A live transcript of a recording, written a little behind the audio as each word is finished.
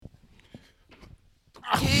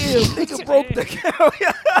Nigga broke the couch.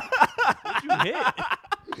 What'd you hit?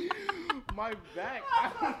 My back.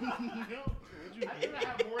 I think I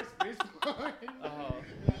have more space behind.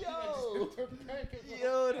 Yo,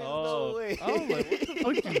 there's no way. I was like, what the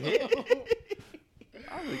fuck you hit?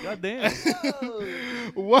 I was like,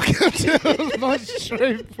 goddamn. Welcome to Lunch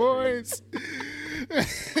Straight Boys.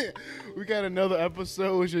 We got another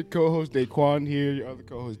episode with your co-host Daquan here, your other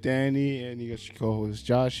co-host Danny, and you got your co-host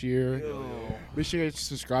Josh here. Make sure you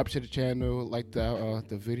subscribe to the channel, like the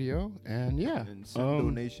video, and yeah. And send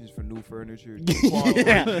donations for new furniture.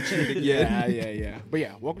 yeah. But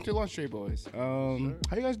yeah, welcome to Lunch Straight Boys. How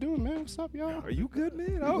you guys doing, man? What's up, y'all? Are you good,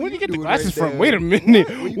 man? Where'd you get the glasses from? Wait a minute.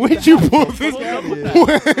 Where'd you pull this?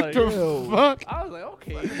 What the fuck? I was like,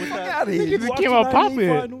 okay. Fuck out of here. You just came out popping.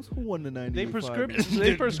 Finals? Who won the 98 They finals?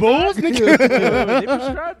 prescribed. Bulls, They nigga.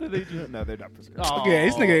 prescribed or they just. No, they're not prescribed. Oh. Okay,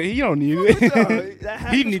 this nigga, he don't need it.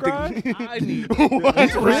 He need to. I need. What?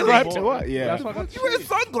 Prescribed to what? Yeah. That's why I got You wear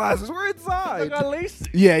sunglasses. We're I inside. got LASIK.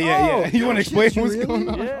 Yeah. You want to shit, explain what's really? going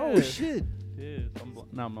on? Yeah. Oh, shit. Yeah,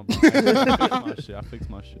 I'm not blind. I fixed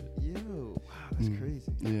my shit. Yo, wow, that's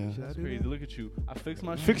crazy. Yeah. Should I That's do crazy. that? Look at you. I fixed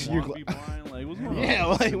my shit. Fix You your wanna be blind? Like, what's going on? Yeah,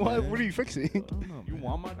 like Listen, what? man. What are you fixing? I don't know, You man.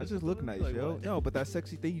 want my I just look nice, like, yo. what? Yo, but that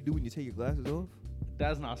sexy thing you do when you take your glasses off?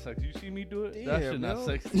 That's not sexy. You see me do it? Yeah, That shit not yo.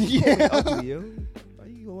 sexy. You call me ugly, yo. Why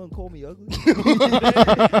you gonna call me ugly?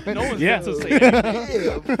 No one's Yeah. meant to say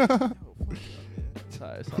anything. Yeah.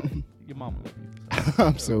 Sorry. Your mama.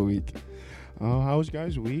 I'm so weak. How was you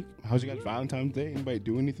guys' week? How's you guys' Valentine's Day? Anybody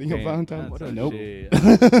do anything on Damn, Valentine's? that's a Nope. shit.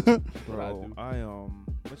 Bro,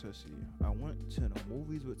 what's I see? I went to the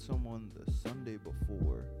movies with someone the Sunday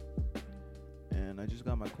before, and I just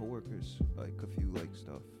got my coworkers like a few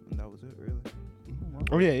stuff, and that was it, really.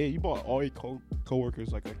 Oh yeah. You bought all your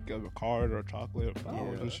coworkers like a card or a chocolate or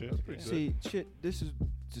flowers Yeah, and shit. that's pretty good. See, shit, this is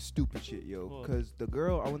the stupid shit, yo. What? Because the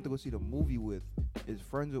girl I went to go see the movie with is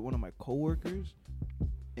friends with one of my coworkers,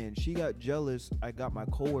 and she got jealous. I got my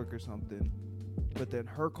coworker something, but then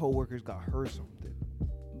her coworkers got her something.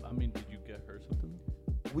 I mean, did you get her something?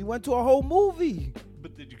 We went to a whole movie.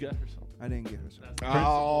 But did you get her something? I didn't get her something.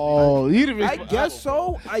 Oh, you didn't. I guess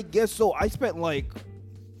so. I spent like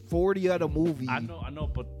 40 at a movie. I know,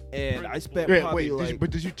 but And I spent Wait, probably but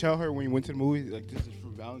did you tell her when you went to the movie like this is for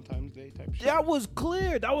Valentine's Day type shit? that was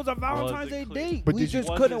clear. That was a Valentine's Day clear? date. But We did you- just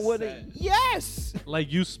Was couldn't it win it. said? Yes.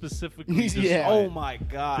 like you specifically. Just Yeah. Oh my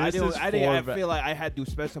god. This is I for feel like I had to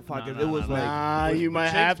specify Nah, because it was nah, like Nah, you might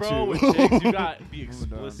Chicks, have bro, to. with chicks, you got to be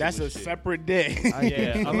explicit. That's a with shit. separate day.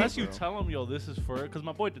 Yeah, unless you Bro. tell him, yo, this is for, because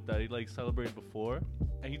my boy did that. He like celebrated before,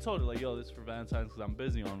 and he told her like, yo, this is for Valentine's because I'm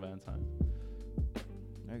busy on Valentine's.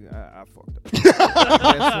 I fucked up.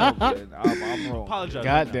 I'm wrong. Apologize.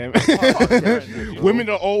 God right damn now. it. Apologize. Women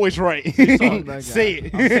are always right. sorry. Say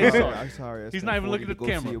it. I'm sorry. I'm sorry. I He's spent not even 40 looking to at the go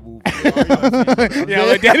camera. see a movie. Yeah,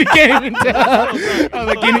 like Daddy can't even tell. I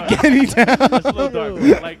was like, get it down. It's a little dark.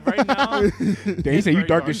 But, like right now, Then he said, you very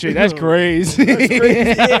dark dark. as shit. That's crazy. That's crazy.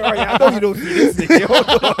 Yeah, right. I know you don't see this nigga.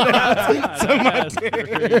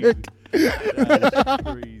 That's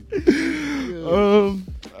crazy.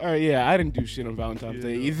 All right, yeah, I didn't do shit on Valentine's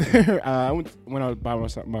Day either. I went out to buy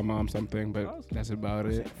my mom something, but that's about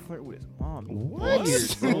it. Flirt with his mom. What?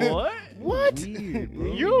 Weird, bro. What? What? Weird,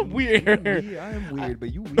 bro. You're weird. I am weird,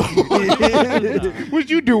 but you weird. What'd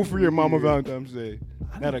you do for your mom on Valentine's Day?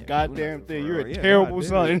 I Not a didn't do goddamn nothing thing. for You're her. a Yeah, terrible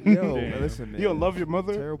goddamn. son. Yo, Damn. listen, man. You don't love your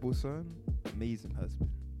mother? Terrible son, amazing husband.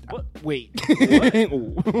 What? Wait.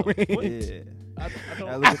 What? Yeah. I I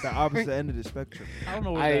don't. look at the opposite end of the spectrum. I don't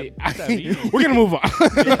know what that means. We're gonna move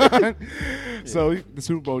on. So the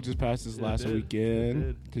Super Bowl just passed this It last did. weekend.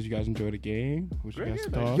 It Did you guys enjoy the game? What you Great guys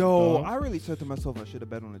game. thought? Yo, Thought? I really said to myself I should have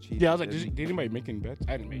bet on the Chiefs. Yeah, I was like, did anybody make any bets?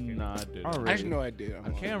 I didn't make any. Nah, I did. All I right. actually know I did. I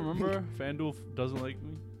can't remember. FanDuel doesn't like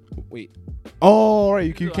me. Wait. Oh,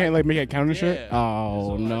 right. You can't like make a counter shit. Yeah.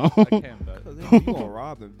 Oh So, no. I can't bet. Cause then you gonna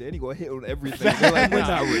rob them. Then he gonna hit on everything. They're like, we're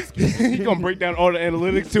not risky. He gonna break down all the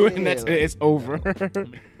analytics to it, and that's Yeah, it. It's over. Make a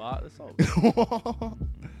bot. That's all.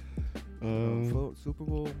 Super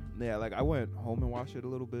Bowl. Yeah, like I went home and watched it a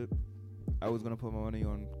little bit. I was gonna put my money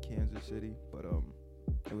on Kansas City, but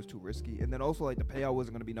it was too risky. And then also like the payout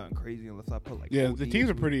wasn't gonna be nothing crazy unless I put like. Yeah, OD the teams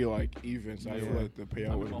are into it. pretty like even, so I feel Yeah. like the I payout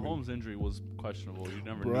mean, would have been. Mahomes' injury was questionable. You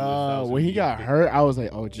never knew. if that Bro, was when gonna he be got big. hurt, I was like,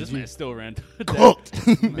 oh, This GG. man still ran to death.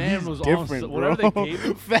 Cooked. Man was different, on whatever bro. they gave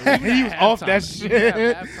him. Fat, even he at was off that halftime, even at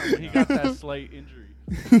shit. halftime when he got that slight injury.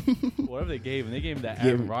 Whatever they gave him, they gave him that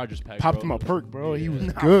Aaron Rodgers pack. Popped bro. him a perk, bro. He was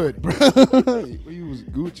Yeah. good, bro. He was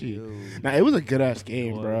Gucci. Yo. Now it was a good ass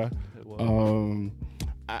game, It bro. was. It was.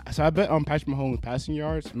 So I bet on Patrick Mahomes passing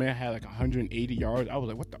yards. Man had like 180 yards. I was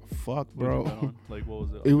like, what the fuck, bro? Like, what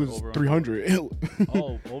was it? It was Over 300.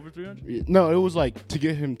 Oh, over 300? No, it was like to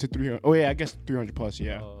get him to 300. Oh yeah, I guess 300 plus.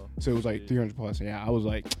 Yeah. So it was like shit. 300 plus. Yeah, I was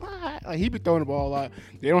like he be throwing the ball a lot.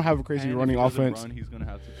 They don't have a crazy And running if he doesn't offense. Run, he's gonna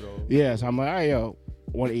have to throw. Yeah, so I'm like, all right, yo,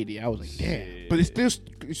 180. I was like, damn. But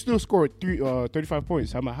it still scored 35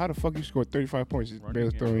 points. I'm like, how the fuck you scored 35 points? It's Running barely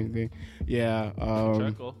game. throwing anything. Yeah.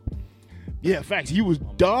 Checo. Yeah, facts. He was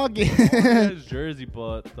dogging. His jersey,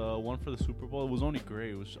 but the one for the Super Bowl, it was only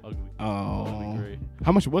gray. It was ugly. Oh. Gray.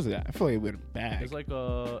 How much was that? I feel like it went a bag. It's like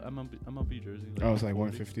a MLB jersey. Like Oh, it's like 140.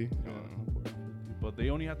 150. Yeah, 140. But they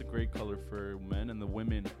only had the gray color for men, and the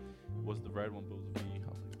women was the red one. But it was V.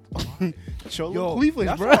 I was like, Cholo Cleveland,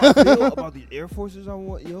 that's bro. how I feel about these Air Forces. I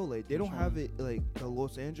want like they don't Which have one? it like the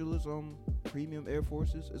Los Angeles premium Air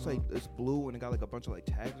Forces. It's like it's blue and it got like a bunch of like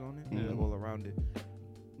tags on it, like all around it.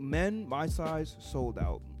 Men my size sold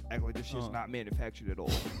out. Act like this shit's not manufactured at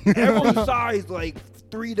all. Everyone's size like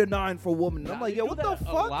 3 to 9 for women. And I'm like, yo, what the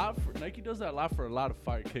fuck? Nike does that a lot for a lot of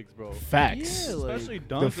fire kicks, bro. Facts. Yeah, like, Especially The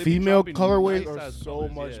dunks. They be female dropping colorways nice are ass so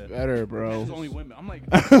colors, much yeah. better, bro. It's only women. I'm like,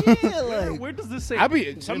 Yeah, where does this say? I be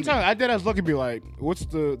women? sometimes I did as lucky be like, what's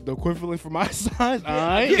the equivalent for my size?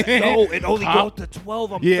 Yeah, no, it only Top. goes to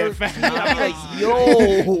 12. I'm Yeah, 13. facts. I'm like,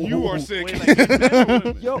 yo, You are sick. Wait, like, it's men or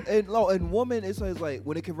women? Yo, and women, it's like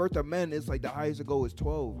when it convert to men, it's like the highest it go is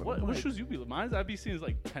 12. And What I'm what like, shoes you be? Mine's I've been seeing is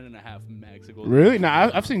like 10 and a half max. It goes Really? Nah,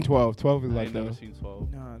 I've seen 12. 12 is I like ain't never the. seen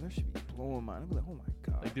 12. Nah, that should be blowing mine. I'm like, oh my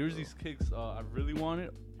god. Like there's bro. these kicks I really wanted.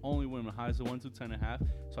 Only women highs the 1 to 10 and a half.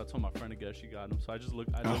 So I told my friend to get. She got them. So I just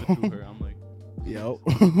looked. I live it through her. I'm like, Yo,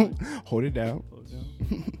 hold it down. close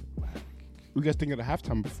down. We guys think of the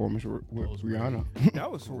halftime performance with was Rihanna.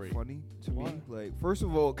 That was so Great. funny to Why? me. Like, first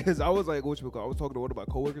of all, because I was like, I was talking to one of my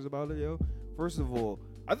coworkers about it, yo. First of all,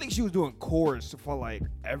 I think she was doing chorus for like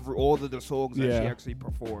all of the songs that Yeah. she actually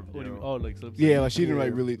performed. What do you yo. mean? Oh, like lip Yeah, sync? like she didn't like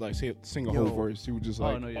Yeah. really like sing a Yo. whole verse. She was just Oh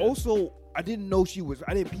like, no, yeah. Also, I didn't know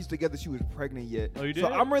I didn't piece together she was pregnant yet. Oh, you So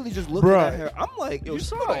did? I'm really just looking Bruh. at her. I'm like, yo, You she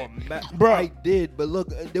saw put it. on Bruh. I did, but look,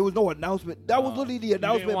 there was no announcement. That was literally the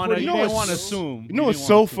announcement. You pretty didn't much. want to assume. you know what's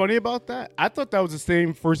so funny about that? I thought that was the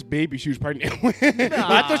same first baby she was pregnant with. I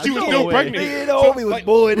thought she was no still way. pregnant. Me and the homie was like,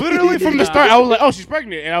 bullied. Literally from the start, I was like, "Oh, she's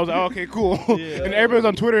pregnant," and I was like, oh, "Okay, cool." Yeah. And everybody was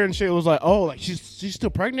on Twitter and shit was like, "Oh, like she's still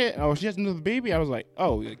pregnant? Oh, she has another baby." I was like,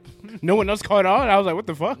 "Oh, like, no one else caught on." I was like, "What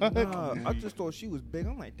the fuck?" Nah, I just thought she was big.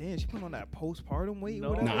 I'm like, damn, she put on that postpartum weight. No.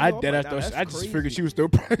 Whatever. Nah, Yo, I I'm dead like, ass nah, thought. that's I just crazy. figured she was still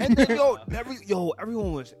pregnant. And then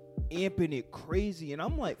everyone was amping it crazy, and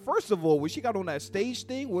I'm like, first of all, when she got on that stage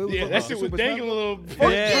thing, where it was yeah, like that a shit was super dangling a special-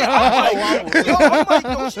 little. Yeah. I'm like,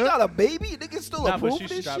 yo, she got a baby. Niggas still Nah, but approving she's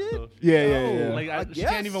this strapped shit. though. Yeah, Yo, yeah, yeah. Like I she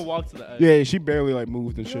can't guess. even walk to the edge. Yeah, she barely like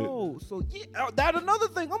moved and shit. Yo, so yeah, that another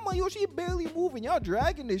thing. I'm like, yo, she barely moving. Y'all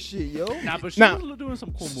dragging this shit, yo. Nah, but she Nah. was doing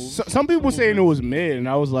some cool moves. So, some people Cool saying it movements. was mid, and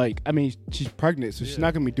I was like, I mean, she's pregnant, so she's Yeah.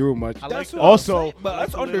 not gonna be doing much. I That's like what the- I'm saying, but I like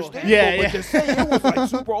that's the little understandable. Yeah, But yeah. to say it was like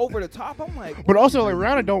super over the top, I'm like, But also, like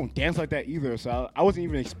Rihanna don't dance like that either, so I wasn't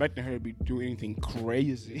even expecting her to be doing anything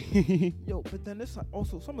crazy. yo. But then it's like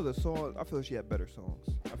also some of the songs. I feel like she had better songs.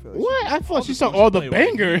 I feel like What? I thought all she the saw songs all she the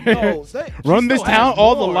played with. bangers. No, they, Run she this still town, has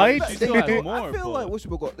all the more. lights. She still has I more, feel but- like what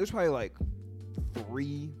should we go? There's probably like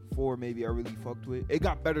 3, 4 maybe I really fucked with. It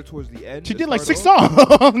got better towards the end. She to did like start 6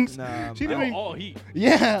 off. songs. Nah, She I didn't don't- even- Oh, he.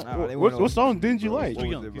 Yeah. Nah, they what, weren't what song didn't you Bro, like? Too What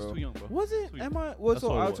young. was it, He's bro? too young, bro. Was it? Too Am young. I? Well, That's so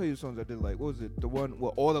all it I'll was. tell you songs I did like. What was it? The one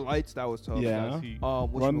with all the lights that was tough. Yeah. He What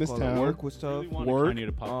Run This Town. Work was tough. really wanted Work. Kanye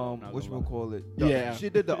to pop up, not What gonna we lie. call it? Yeah. She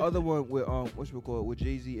did the other one with with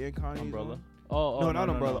Jay-Z and Kanye. Umbrella. on. Oh, No, not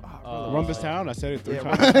Umbrella. Run This Town. I said it 3 Yeah,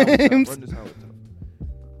 Run This Town was tough. times. Run This Town was tough.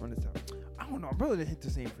 Run This Town. I don't know. Umbrella didn't hit the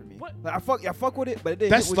same for me. What? Like, I fuck with it, but it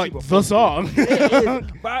didn't. That's hit what like she was the supposed to. song. It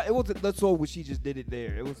is, but it wasn't the song where she just did it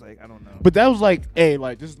there. It was like I don't know. But that was like, hey,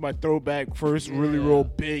 like this is my throwback first really Yeah. real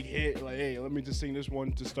big hit. Like, hey, let me just sing this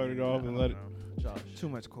one to start it off and let it. Josh. Too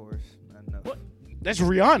much chorus. Not enough. What? That's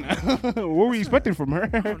Rihanna. What were we expecting from her?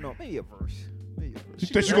 I don't know. Maybe a verse. Maybe a verse. You think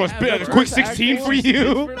she doesn't gonna have spit the a quick verse 16 for actually.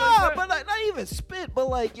 you? Like Nah, that. but like, not even spit, but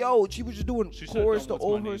like, yo, she was just doing She should've chorus done to What's My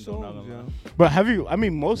all her Name, though, not songs. gonna Yeah. lie. But have you? I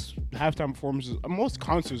mean, most halftime performances, most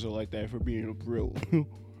concerts are like that. For being real,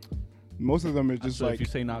 most of them are I just swear, like. if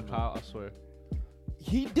you say not Kyle, I swear.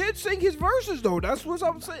 He did sing his verses though. That's what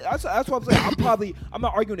I'm saying. That's what I'm saying. I'm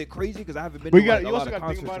not arguing it crazy because I haven't been. But to you, like, you a lot also of got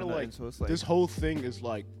to think concerts about it or like, nothing, so it's like this whole thing is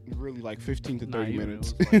like really like 15 to 30 even,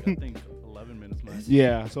 minutes. It was like, I think 11 minutes max.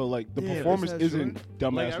 Yeah, so like the Yeah, performance is that isn't Like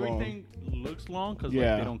dumbass long. everything looks long because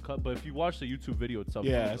Yeah. like, they don't cut. But if you watch the YouTube video itself,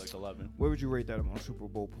 Yeah, it's it's- like 11. where would you rate that on Super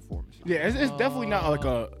Bowl performance? Yeah, it's definitely not like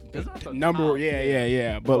a It's not the number. top,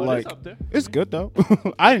 Yeah. But But like it's up there. it's good though.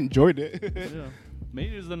 I enjoyed it. Yeah.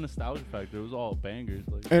 maybe it was the nostalgia factor. It was all bangers.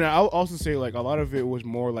 Like, And I'll also say like a lot of it was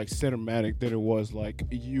more like cinematic than it was like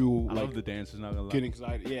you I like love the dances. Not gonna lie. getting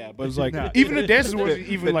excited. Yeah, but it's like Nah. even the dances wasn't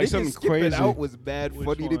even The like niggas something skipping crazy. out was bad Which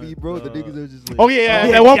funny to me, one? bro. The niggas are just like, Oh yeah,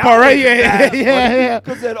 that one part, right? Yeah.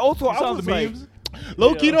 Because then also You I saw was the like, memes?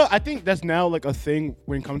 Low key though, I think that's now like a thing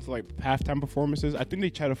when it comes to like halftime performances. I think they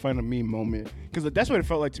try to find a meme moment because that's what it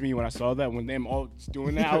felt like to me when I saw that. When them all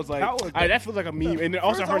doing that, I was like, That was that feels like a meme. And then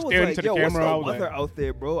also first I her was staring like, into the yo, camera. I What's was the like, weather out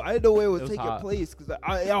there, bro? I didn't know where it was It was taking hot. place because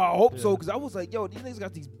I hope so Yeah. because I was like, yo, these niggas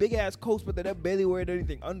got these big ass coats, but they're barely wearing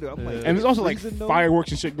anything under. I'm like, Yeah. and there's also like freezing, though?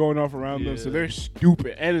 fireworks and shit going off around them, so Yeah. they're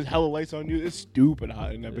stupid. And there's hella lights on you. It's stupid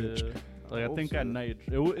hot in that bitch. Yeah. Like I hope think so. at night,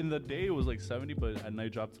 in the day it was like 70, but at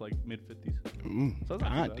night dropped to like mid 50s. So that's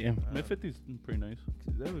not God too damn. bad. Mid 50s, pretty nice.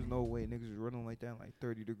 There was no way niggas was running like that in like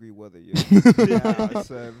 30-degree weather. Yeah, I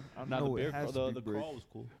said, I Now the know it beer, has the to be brick. crawl was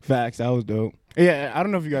cool. Facts, that was dope. Yeah, I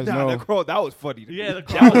don't know if you guys Nah, know. the crawl, that was funny. To Yeah, me. the that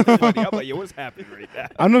crawl was was funny. I'm like, yo, what's happening right now?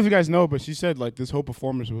 I don't know if you guys know, but she said like this whole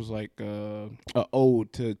performance was like a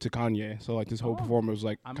ode to Kanye. So like this whole Oh. performance was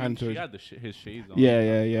like I mean, kind she of had his shades on. Yeah,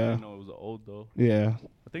 I yeah. know it was old though. yeah.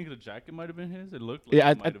 I think the jacket might have been his. It looked like Yeah,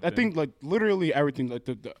 it might have I been. think like literally everything, like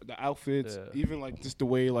the outfits, Yeah. even like just the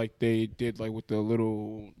way like they did like with the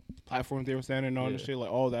little platforms they were standing on and Yeah. shit, like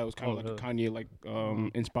all that was kind Oh, of like a yeah. Kanye like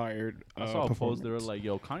inspired. I saw a post. They were performance. like,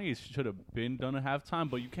 "Yo, Kanye should have been done at halftime,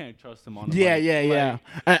 but you can't trust him on." The Yeah, mic." yeah.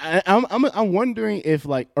 Like, I'm wondering if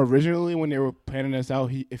like originally when they were planning this out,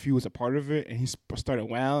 if he was a part of it and he started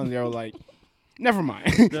wow, and they were like, never mind,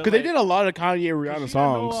 because they like- did a lot of Kanye Rihanna she had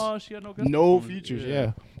songs. she had no, guest No performance. features,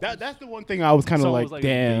 yeah. That's the one thing I was kind of So it like, was like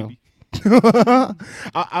damn. Baby.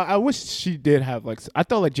 I wish she did have like. I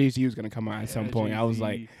thought like Jay-Z was gonna come out at some Yeah, point. I was Jay-Z.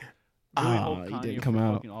 like, Really ah, hope he Kanye didn't for come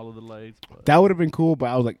out. fucking all of the lights. But That would have been cool, but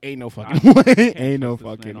I was like, ain't no I fucking way, can't ain't no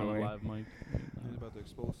trust this fucking man on a way. live mic. He's about to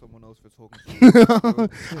expose someone else for talking.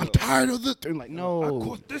 I'm tired of this. They're like, I no,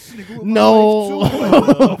 caught this nigga with no, my life, too. Like,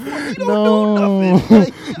 what the fuck? You don't do nothing.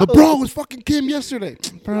 Like, the bro was fucking Kim yesterday,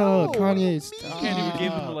 bro. No, Kanye's. me. You can't even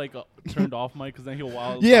give him like a turned off mic because then he'll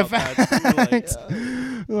wild. Yeah, out that too, like, facts.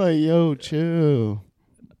 Like, yo, chill.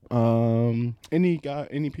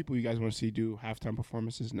 Any people you guys want to see do halftime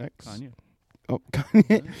performances next? Kanye. Oh,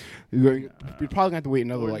 Kanye. You're probably gonna have to wait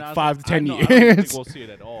another Or like not- 5 to 10 I don't think years. we'll see it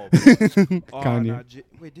at all. Oh, Kanye. nah,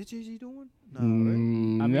 wait, did Jay-Z do one? Nah,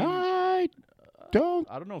 right? I mean, I don't.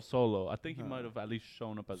 I don't know if Solo. I think he Huh. might have at least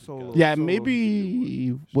shown up as Solo. a guest. Yeah, Solo,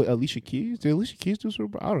 maybe with Alicia Keys. Did Alicia Keys do Super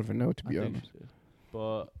Bowl? I don't even know, to I be think honest. so.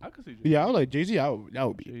 But I could see. Yeah, I was like Jay-Z. That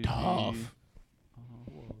would be Jay-Z. tough.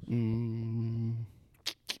 Who else?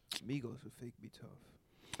 Migos would fake be tough.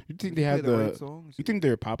 You think they have Play the? right songs, You think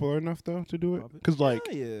they're popular enough though to do it? Probably. Because like,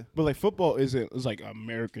 yeah. but like football is like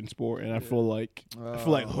American sport, and I feel like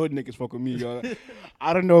hood niggas fuck with me. Yo.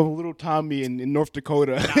 I don't know if little Tommy in North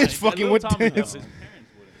Dakota is fucking Lil with Tommy, this. his parents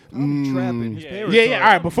wouldn't. Tommy trapping. His Yeah. parents Yeah, are- yeah,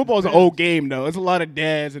 all right, but football's an old game though. It's a lot of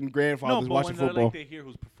dads and No, grandfathers but watching when football. like, they hear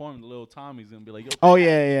who's performing, Lil Tommy's gonna be like, "Yo." Oh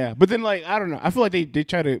yeah, yeah. But then like I don't know. I feel like they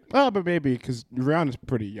try to. Oh, but maybe because Rihanna's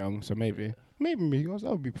pretty young, so maybe Migos,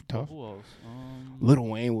 that would be tough. Who else? Lil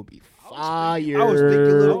Wayne would be fire. I was thinking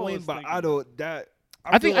Lil I Wayne, was but thinking- I don't. That I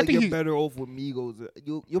I think- feel like he's- you're better off with Migos.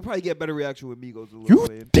 You'll probably get better reaction with Migos than Lil You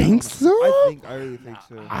Wayne. think I so? really think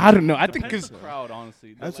so. I don't know. I think Depends because the crowd,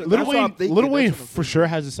 honestly. That's They're what- like, Lil what I'm Wayne, thinking. Lil Wayne That's what I'm for thinking. sure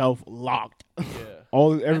has himself locked. yeah.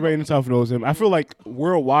 Everybody in the South knows him. I feel like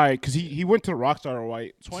worldwide because he went to the Rockstar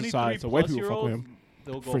White 23 side, so white people fuck with plus-year-olds, him.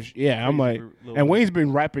 they'll go Yeah, I'm crazy like, for Lil and Wayne. Wayne's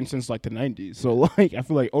been rapping since like the '90s, so like I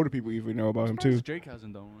feel like older people even know about him too. Surprised Drake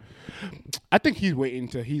hasn't done one. I think he's waiting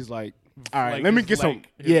till he's like, all right, Like let me his, get some. like,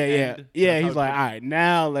 his Yeah, end. yeah. That's He's how like, it all right,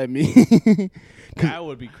 now let me. That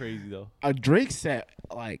would be crazy though. A Drake set,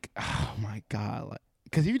 like, oh my god, like,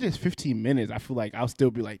 because if you did 15 minutes, I feel like I'll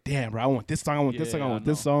still be like, damn, bro, I want this song, I want this Yeah, song, I I want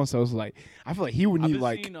this know. song. So it's like, I feel like he would I've need been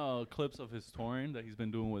like, seeing clips of his touring that he's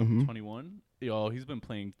been doing with Mhm. 21. Yo, he's been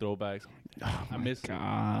playing throwbacks. oh I my miss it. I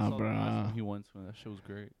god, saw the last bro. one he went to. That shit was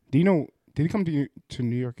great. Do you know? Did he come to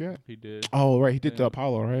New York yet? He did. Oh right, he did the Yeah.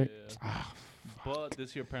 Apollo, right? Yeah. Ah, But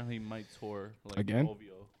this year apparently he might tour like Again? OVO.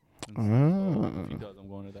 And stuff, so if he Ah. does, I'm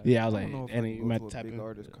going to that. yeah, I was I like, don't know if and I he can go might to a tap big in.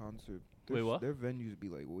 artist concert. Wait, what? Their venues be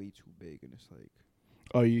like way too big, and it's like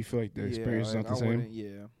Oh, you feel like the experience is like, not the I same? wouldn't- Yeah.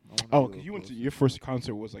 I wanna Oh, go because you went to close. your first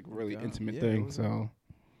concert was like a really Yeah. intimate Yeah, it thing, was- so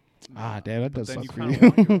damn, that But does then suck you for kinda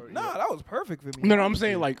you. want your- Nah, that was perfect for me. No, I'm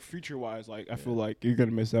saying honestly. like future wise, like I feel like you're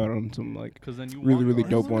gonna miss out on some like Because then you really, want really your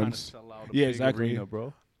dope artist to kinda ones. sell out a Yeah, big exactly. arena,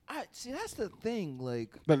 bro. I see. That's the thing. Like,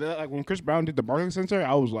 But like when Chris Brown did the Barclays Center,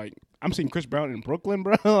 I was like, I'm seeing Chris Brown in Brooklyn,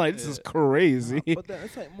 bro. Like this is Yeah. crazy. but then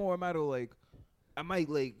it's like more a matter of like, I might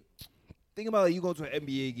like, think about like you go to an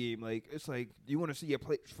NBA game, like it's like you want to see your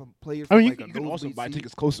from players. I From, mean, like, you can also buy seat.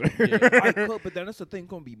 tickets closer. I could, but then that's the thing.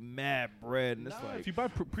 Gonna be mad bread, and it's Nah, like if you buy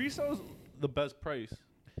pre-sales, the best price.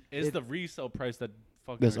 It's It- the resale price that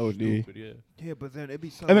fucking That's are OD. stupid. yeah, but then it'd be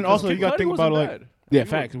something. And then also Kid you got to Cudi think about wasn't like bad. yeah, He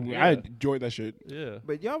facts. was- I yeah. enjoyed that shit. Yeah.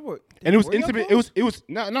 But y'all were, And it was were y'all intimate. close? It was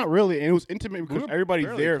not really, and it was intimate because were everybody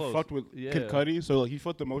fairly there close. fucked with Yeah. Kid Cudi, so like he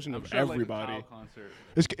felt the emotion I'm of sure, everybody. Like a Kyle concert.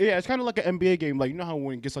 It's kind of like an NBA game. Like you know how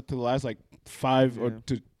when it gets like to the last like 5 or Yeah.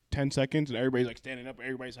 to 10 seconds, and everybody's like standing up,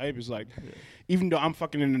 everybody's hype. It's like Yeah. even though I'm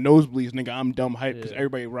fucking in the nosebleeds, nigga, I'm dumb hype because Yeah.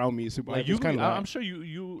 everybody around me is super Like hype. you, It's kind of I'm sure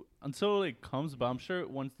you until it comes, but I'm sure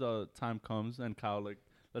once the time comes and Kyle like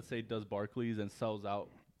let's say does Barclays and sells out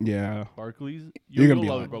yeah. Barclays, You're you're gonna gonna be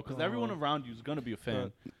love on it, bro. Because everyone around you is gonna be a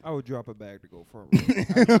fan. I would drop a bag to go for You it.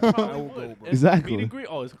 I probably will go, would. bro. And Exactly. Meet and greet,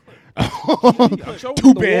 oh, it's I'm sure Two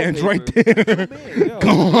with the bands right wallpaper. there. 2 bands,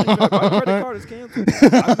 yo. My credit card is canceled.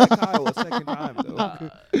 I met Kyle a second time though.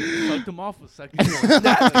 sucked him off a second.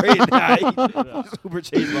 That's crazy. Nah, Yeah. super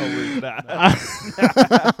changed my words. Nah.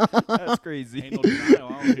 That's crazy. Ain't no denial.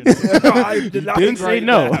 I don't hear no. I did not didn't say right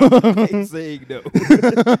no. now. I ain't saying no.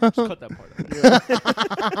 Just cut that part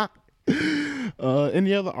out.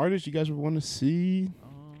 Any other artists you guys would want to see?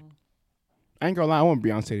 Um, I ain't gonna lie, I want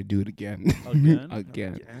Beyonce to do it again. Again?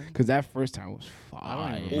 Again. Because that first time was I don't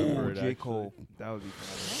fire. even remember Oh, it, J. actually. Cole. That would be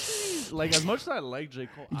fun. like as much as I like J.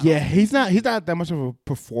 Cole, I Yeah, don't- he's not that much of a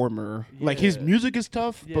performer. Like his Yeah. music is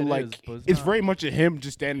tough, Yeah, but it like is, but it's it's not- very much of him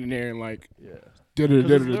just standing there and like yeah. da da 'Cause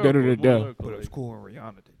da it's da lyrical, da it's da more da. lyrical, But it was like- cool when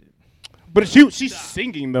Rihanna did it. But she's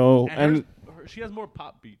singing though, and she has more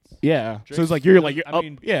pop beats. yeah. So Drake's- it's like you're I up,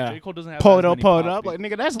 mean, yeah. J. Cole doesn't have Pull as it up, many pull it pop up, like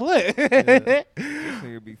beats. nigga, that's lit. This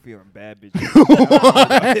nigga be feeling bad, bitch.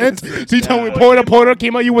 So you told me Nah. Pull It Up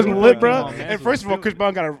came out, you wasn't Yeah. lit, bro. Come on, man. And first of all, Chris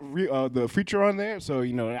Brown got the feature on there, so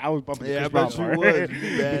you know I was bumping Yeah, I the Chris Brown bet you part. was.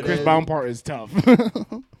 The Chris Badass. Brown part is tough.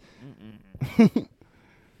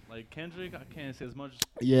 Like Kendrick, I can't say as much.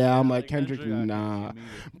 Yeah, I'm I like Kendrick, I can't nah. see him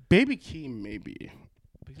either. Baby Keem, maybe.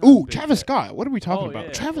 But he's not Ooh, big Travis yet. Scott. What are we talking Oh, about?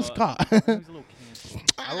 yeah, Travis but Scott. he's a little cancer.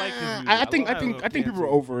 I like his music. I think love him. I think people are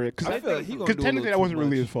Cancel. over it I feel like he gonna because do a technically little that wasn't too really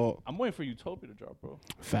much. his fault. I'm waiting for Utopia to drop, bro.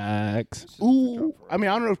 Facts. It's just a Ooh, drop for I mean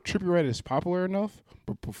I don't know if Trippie Redd is popular enough,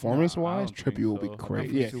 but performance wise, don't Trippie think will be so. great.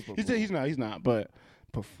 Not for Yeah, Super Bowl. he's not, but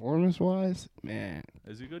performance wise, man.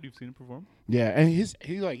 Is he good? You've seen him perform? Yeah, and he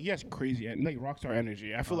has crazy like rockstar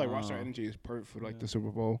energy. I feel like rockstar Uh, energy is perfect for like yeah. the Super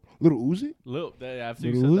Bowl. Little Uzi. Lil, after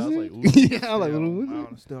you Little said that, I was like, Uzi? ooh. Yeah, I like Little I Uzi.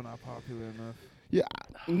 don't- Still not popular enough. Yeah,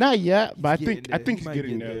 not yet, but I He's think getting there. he's might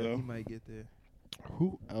getting get there He though. might get there.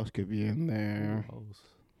 Who else could be in there? Who else?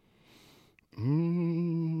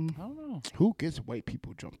 Mm, I don't know. who gets white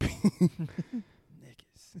people jumping?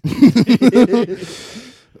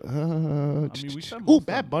 Niggas. I mean, we said Ooh, most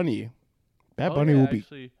Bad of them. Bunny. Bad Oh, Bunny yeah, will be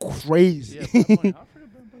actually. crazy. Yeah, Bad Bunny. I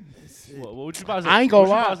forgot Bad Bunny. What would you buy? I ain't gonna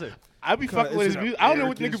What would you lie. buy say? I be Cause fucking with it's his an music. I don't know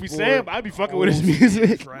what American niggas be sport. saying, but I be fucking with his Oh,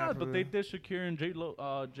 music. Nah, but they did Shakira and J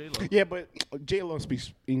Lo. Yeah, but J Lo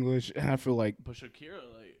speaks English, and I feel like, But Shakira,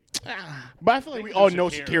 like, but I feel like they we could all do know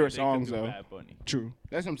they Shakira could songs do though. Bad Bunny. True,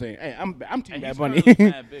 that's what I'm saying. Hey, I'm Team And Bad he's Bunny. currently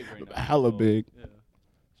mad big right now. Hella so, big. Yeah.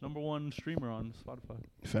 It's #1 streamer on Spotify.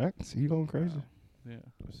 Facts. You going crazy? Yeah.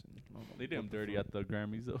 They did him dirty at the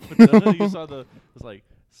Grammys though. You saw the it's like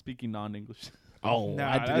speaking non-English. Oh, Nah,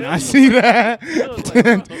 I did that's- not see that. I was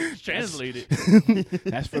like, bro, translate it.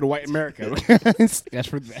 That's for the white America. That's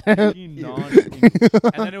for that. Speaking non-English.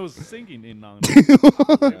 And then it was singing in non-English.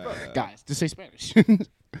 Guys, just say Spanish.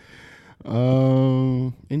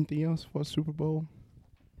 Anything else for Super Bowl?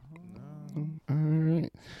 All right.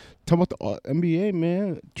 Talk about the NBA,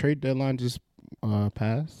 man. Trade deadline just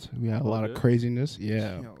passed. We had a lot of good? craziness.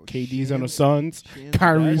 Yeah. Yo, KD's on the Shams- Suns. Shams-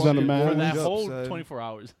 Kyrie's on the For Mavs. that Up, whole son. 24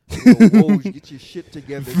 hours. Yo, Woj, get your shit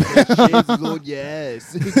together. Shams is on your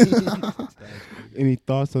ass. Any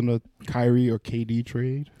thoughts on the Kyrie or KD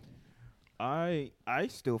trade? I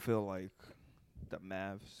still feel like the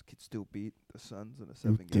Mavs could still beat the Suns in a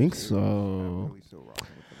You 7-game think series. so? I'm really still rocking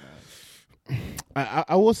with the Mavs.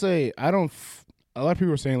 I will say I don't. A lot of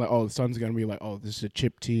people are saying like, oh, the Suns are gonna be like, oh, this is a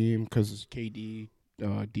chip team because it's KD,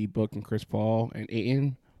 D Book, and Chris Paul and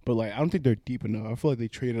Ayton. But like, I don't think they're deep enough. I feel like they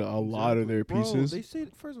traded a lot of their Bro, pieces. they say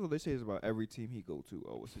first of all, they say it's about every team he go to.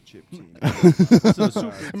 Oh, it's a chip team.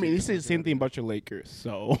 I mean, they say the same thing about your Lakers.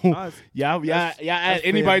 So yeah. Add That's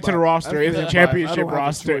anybody fair, to the but- roster. that's It's a fair, but I championship don't have a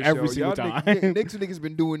roster choice, every yo. single Y'all time. Knicks niggas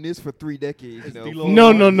been doing this for 3 decades. You know?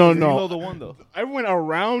 No, no, no, Is no. D-Lo the one though. Everyone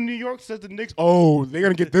around New York says the Knicks, oh, they're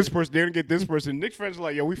gonna get this person, they're gonna get this person. Knicks fans are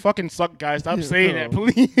like, yo, we fucking suck, guys. Stop saying that, Nah,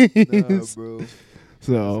 please. bro.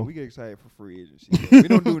 So we get excited for free agency. We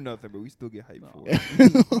don't do nothing, but we still get hyped for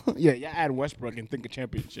it. yeah, add Westbrook and think a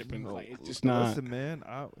championship, and like it's just not. Listen, man,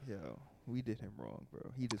 we did him wrong,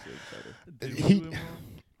 bro. He deserves better. Did we do him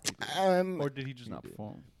wrong? Or did he just not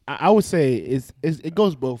perform? I would say it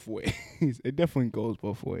goes both ways. It definitely goes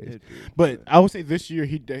both ways. It did, But I would say this year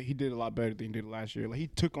he did a lot better than he did last year. Like he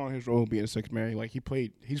took on his role being a sixth man. Like he's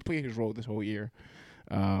played his role this whole year.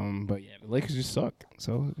 But yeah, the Lakers just suck.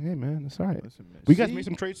 So hey man, that's all right. Listen, man. We guys made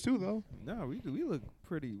some trades too though. No, we look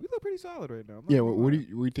pretty solid right now. I'm not Yeah, gonna where do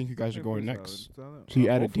lie. you think you guys are We're going pretty next? solid. So you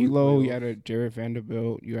added Hopefully D'Lo, you playoffs. added Jared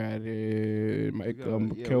Vanderbilt, you added We got- Mikael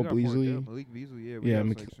we got more Beasley. depth. Malik Beasley, yeah. We Yeah, got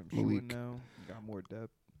Malik- like some shooting Malik. now. We got more depth.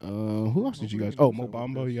 Who else did you Hopefully guys? we can Oh, do Mo something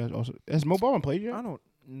with Bamba. this. You guys also has Mo Bamba played yet? I don't.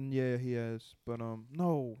 Yeah, he has, but no,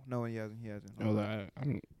 he hasn't. Oh, I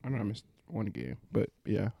don't know. I missed one game, but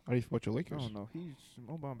yeah. How do you watch your I Lakers? don't know. He's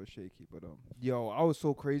Obama's shaky, but yo, I was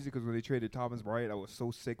so crazy because when they traded Thomas Bryant, I was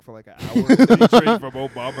so sick for like an hour. Then they traded from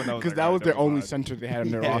Obama, Because that was their only center they had on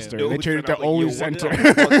their Yeah, roster. no, They it's traded been their out, like, only yo, what center.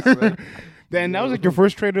 the fuck, man? Then that was like your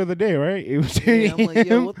first trader of the day, right? It was Yeah, I'm like,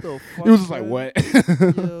 yo, him. what the fuck? It was just like man?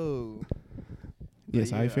 what? Yo. Yes,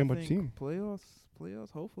 But how you yeah, feel I about your think team?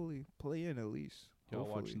 Playoffs. Hopefully, play in at least. Y'all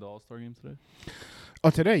Hopefully. watching the All-Star game today? Oh,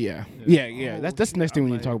 today, yeah, Yeah. yeah. Oh, That's the next thing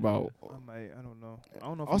we need to talk I about. I don't know. I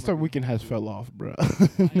don't know. if All Star I'm gonna Weekend be- has fell off, bro. Nah,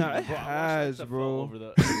 it Bro, I watched has, XFL bro. over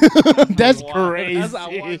the- That's I watched crazy.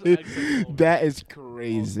 XFL over That is All-Star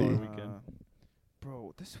crazy. Weekend.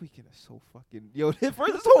 Bro, this weekend is so fucking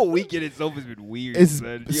this whole weekend itself has been weird. It's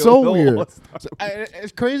man. so no weird. All-Star So,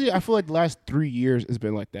 it's crazy. I feel like the last 3 years has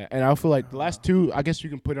been like that, and I feel like the last two. I guess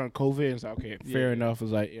you can put it on COVID. And it's like, okay, fair Yeah. enough.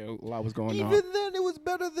 It's like a lot was going on. Even then, it was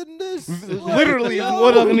better than this. Literally, is Like,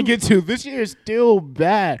 what I'm yo. gonna get to. This year is still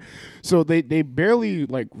bad. So they barely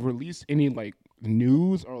like released any like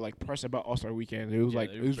news or like press about All Star Weekend. It was Yeah, like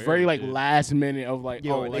they it was barely very like did. last minute of like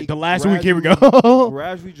Yo, like they the last week. Here we go.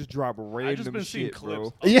 Gradually just drop I random just been seeing shit, clips.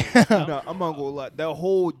 bro. Yeah. No, I'm not gonna lie. That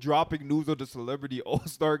whole dropping news of the celebrity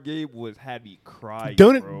All-Star game had me crying,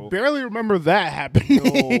 Don't bro. barely remember that happening.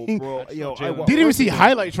 Yo, bro. Yo, Jalen. wa- Didn't even first see of all,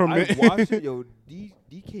 highlights from I it. watched it. Yo,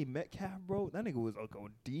 DK Metcalf, bro. That nigga was like on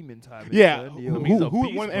demon time. in Yeah, 10, who, yo. He's a who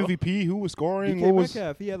beast, won bro. MVP? Who was scoring? DK What was?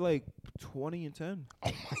 Metcalf, he had like 20 and 10.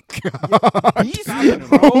 God. Beast,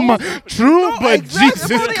 bro. Oh my, true, No, but exactly. Jesus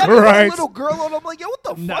Bro, they had this Christ, little girl on. I'm like, yo, what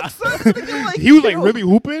the Nah. fuck, son? This nigga, like, he was like yo. really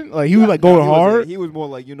hooping. Like he was like going Nah, he was hard. he was more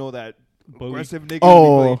like, that Bully. aggressive nigga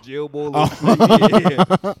Oh. who be playing jail ball.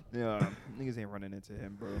 Yeah, niggas ain't running into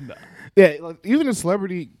him, bro. Yeah, like even the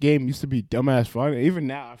celebrity game used to be dumbass fun. And even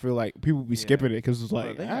now, I feel like people be Yeah. skipping it because it's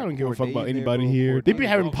like they I had don't give a fuck Cordae about in there, anybody bro. here. They be Cordae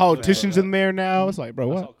having was politicians bad. in there now. It's like,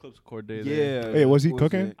 bro, I saw what? clips of Corday there. Yeah. Hey, was he what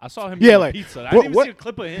cooking? it? I saw him Yeah, eating like, pizza. I what- didn't even what- see a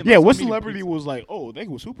clip of him. I Yeah, saw what him eating celebrity pizza. was like, oh, they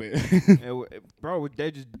was hooping? Bro,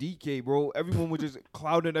 that just DK, bro. Everyone was just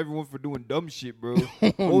clouding everyone for doing dumb shit, bro.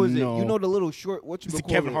 What was it? no. You know the little short, what you It's the call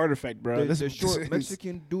Kevin it? Hart effect, bro. The short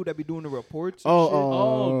Mexican dude that be doing the reports. And shit.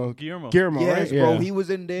 Oh, Guillermo. Guillermo, Yes, right? bro. Yeah. He was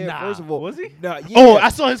in there. Nah, First of all, was he? Nah, yeah. Oh, I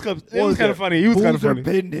saw his clips. It What was kind it? of funny. He was kind of Boozer funny.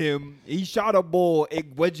 pinned him. He shot a ball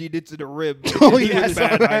and wedged it to the rib. Oh, He yeah, I was saw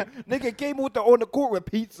bad, that. right? Nigga came on the court with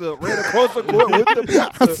pizza, ran across the court with the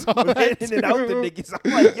pizza, saw that handing it out to too. niggas.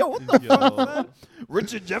 I'm like, yo, what the Yo. fuck, man?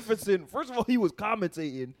 Richard Jefferson. First of all, he was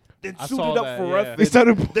commentating, then I suited saw up that, for yeah. They ref,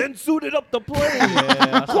 started. then suited up to play.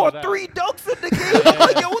 Yeah, I saw Caught that. 3 dunks in the game. I'm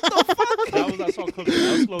like, yo, what the fuck? I saw clips.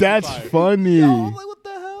 That was low-key That's fire. funny. Yo, I'm like, what the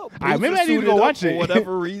hell? Alright, maybe Boozer I need to suited go up watch for it.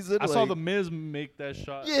 whatever reason. I saw like- the Miz make that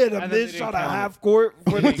shot. Yeah, the and then Miz they shot didn't a count half it. court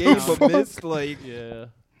for the They game, didn't but count it. missed. Like, Yeah.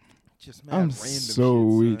 just mad I'm random so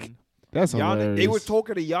shit, weak. son. That's Giannis, hilarious. they were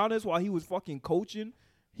talking to Giannis while he was fucking coaching.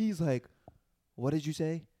 He's like, "What did you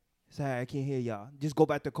say?" Sorry, I can't hear y'all. Just go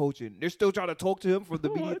back to coaching. They're still trying to talk to him from the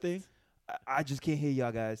beginning What? thing. I just can't hear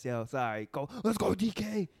y'all guys. Yo, sorry. Let's go,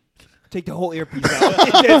 DK. Take the whole earpiece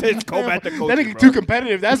out. Just go back to coaching. That nigga bro. too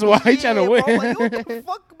competitive. That's why he trying to Yeah, win. bro, like, what the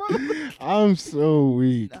fuck, bro? I'm so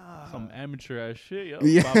weak. Some amateur ass shit, yo.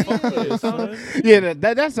 Yeah. But I fuck with it, son. Yeah,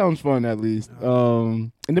 that sounds fun at least.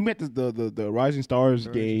 And then we had the Rising Stars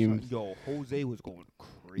Yo, game. Jose was going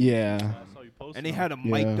crazy. Yeah. I saw you posting And they him. had him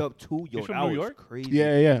Yeah. mic'd up too. Yo, He's from that New was York? crazy.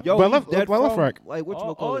 Yeah, yeah. Yo, but I he's love dead left from, rack. like, what you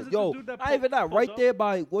Oh, call is it? it the Yo, dude that I even that pulled right up? there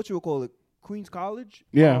by what you call it, Queens College.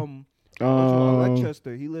 Yeah.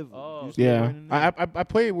 Leicester. He lived. Oh, used to live Yeah, right in there. I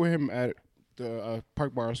played with him at the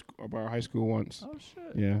Park Bar High School once. Oh shit.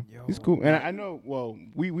 Yeah, Yo. he's cool. And I know. Well,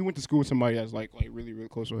 we went to school with somebody that's like really really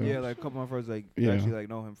close with him. Yeah, like a couple of my friends like Yeah. actually like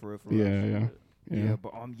know him for real. yeah, yeah. Yeah,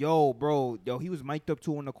 but yo, bro, he was mic'd up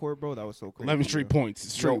too on the court, bro. That was so crazy. 11 straight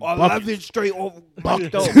points. Straight 11 straight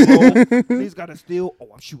bucked up, bro. He's got to steal. Oh,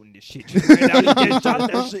 I'm shooting this shit. Just ran out and just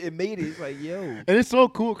shot that shit and made it. It's like, yo. And it's so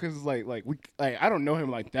cool because like we I don't know him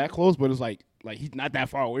like that close, but it's like he's not that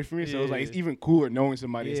far away from me, so it's like it's even cooler knowing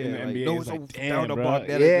somebody's in the NBA. It's like, damn, bro.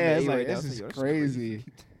 Yeah, it's like this is crazy.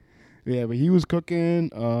 Yeah, but he was cooking.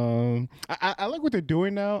 I like what they're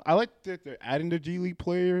doing now. I like that they're adding the G League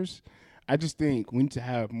players. I just think we need to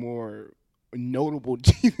have more notable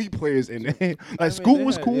G League players in there. Like, Scoot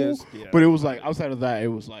was cool, but it was like outside of that, it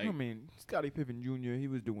was like. I mean, Scottie Pippen Jr. He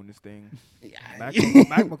was doing this thing. Yeah, Mac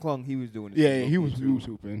McClung, he was doing this. Yeah, he was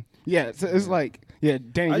hooping. Yeah, so it's like,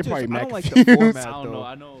 Danny, you're probably Mac. I don't like the format. I don't know.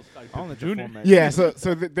 I know Scottie I don't like Pippen the Jr. format.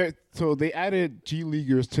 Yeah, so they added G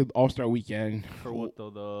Leaguers to the All-Star Weekend. For what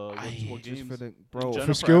though? What Just games? for the bro.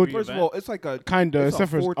 For skilled. First of all, it's like a Kinda, it's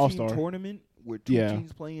except a for 14 All-Star tournament where two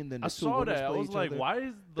teams playing. Then I saw that. I was like, why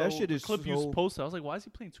is that shit is clip you so- posted? I was like, why is he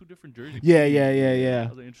playing two different jerseys? Yeah. I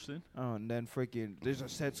was like, interesting. And then freaking, there's a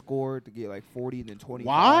set score to get like 40 and then 25.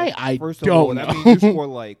 Why? I First of all, don't that know. means you score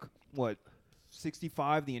like what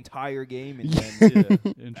 65 the entire game, and then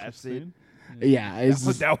Interesting. Yeah, it's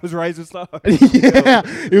just, that was Rising Star. yeah,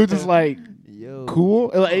 it was just like Yo.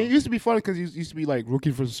 cool. Like, it used to be fun because it used to be like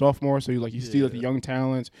rookie for the sophomore, so you see like the young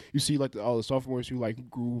talents. You see like all the sophomores who like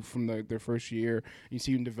grew from their first year. You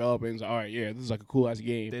see them develop, and it's like, all right, yeah, this is like a cool ass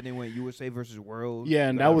game. Then they went USA versus World. Yeah,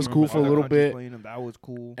 and that was cool for a little bit. That was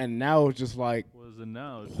cool. And now it's just like What is it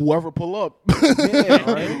now? It's whoever pull up,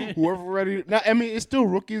 Yeah, right? whoever ready. Now, I mean, it's still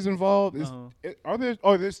rookies involved. Are there?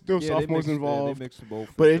 Oh, there's still Yeah, sophomores they involved. mixed both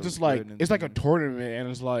But for it's the just like good it's like a and- tournament, and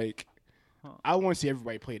it's like I want to see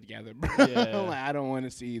everybody play together, bro. Yeah. Like, I don't want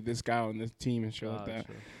to see this guy on this team and shit like that.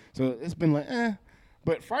 Gotcha. So it's been like,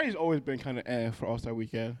 But Friday's always been kind of for All-Star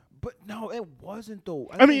Weekend. But no, it wasn't though.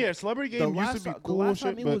 I mean, think yeah, celebrity the game used last to be ti- cool the and last shit,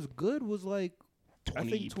 time it but was good was like 20 I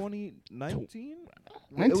think 2019. It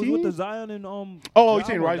was 19? with the Zion and Oh, Ja you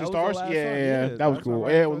saying one. Rising That was the Stars? last Yeah, time. yeah, that was that's cool. how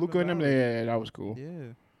Yeah, Rising with Stars Luka and them, went yeah, that was cool.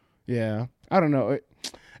 Yeah. Yeah, I don't know.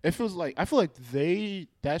 It feels like I feel like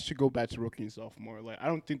that should go back to rookie and sophomore. Like I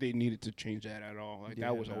don't think they needed to change that at all. Like Yeah,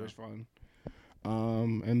 that was no. always fun.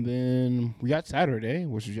 And then we got Saturday,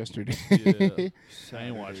 which was yesterday. Yeah. I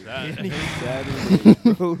ain't watch that.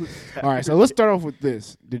 Saturday, bro. All right, so let's start off with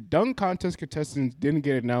this. The dunk contest contestants didn't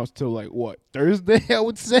get announced till like what, Thursday? I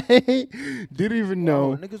would say. Didn't even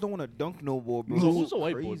know. Niggas don't want to dunk no more, bro. Who's This is a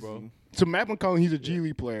white boy, crazy. bro? So Matt McCollum, he's a G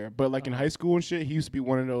League player, but like in high school and shit, he used to be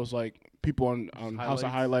one of those like people on House of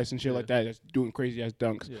Highlights and shit like that that's doing crazy ass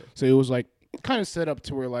dunks. Yeah. So it was like kind of set up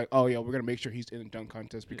to where like, oh yeah, we're gonna make sure he's in a dunk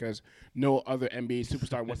contest because no other NBA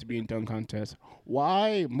superstar wants to be in dunk contest.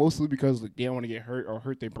 Why? Mostly because like, they don't want to get hurt or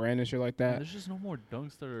hurt their brand and shit like that. There's just no more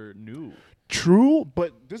dunks that are new. True,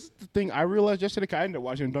 but this is the thing I realized yesterday. 'Cause I ended up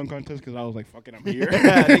watching a dunk contest because I was like, "Fucking, I'm here."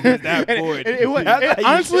 Niggas that bored.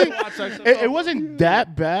 Honestly, it wasn't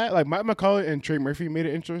that bad. Like Mike McCullough and Trey Murphy made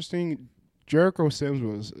it interesting. Jericho Sims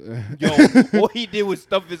was, Yo, all he did was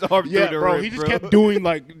stuff his arm yeah, through the bro. rim, He just bro. kept doing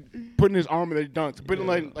like putting his arm in the dunks, but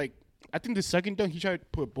like I think the second dunk he tried to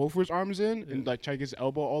put both of his arms in and like try to get his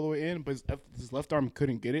elbow all the way in, but his left arm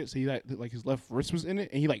couldn't get it, so he like his left wrist was in it,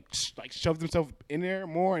 and he like shoved himself in there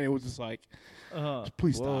more, and it was just like.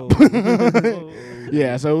 Please Whoa. stop.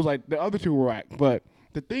 Yeah, so it was like the other two were whack. But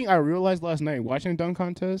the thing I realized last night watching dunk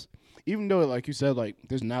contest, even though like you said, like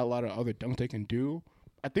there's not a lot of other dunks they can do,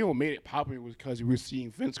 I think what made it popular was because we were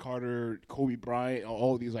seeing Vince Carter, Kobe Bryant,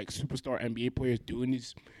 all these like superstar NBA players doing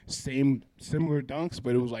these similar dunks,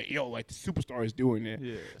 but it was like, yo, like the superstar is doing it.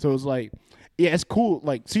 Yeah. So it was like, yeah, it's cool.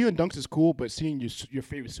 Like seeing dunks is cool, but seeing your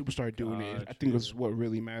favorite superstar doing it, I think is what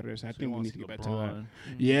really matters. I think we need to get back to that.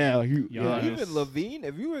 Yeah, like Yeah, Giannis. even Levine,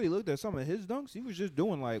 if you really looked at some of his dunks, he was just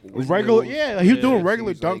doing like regular, windmills. yeah, like, he was doing Yeah,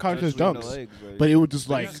 regular He's, dunk like, contest touching the dunks. legs, like- But it was just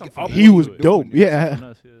But like he got some he fun was doing it. dope. Yeah,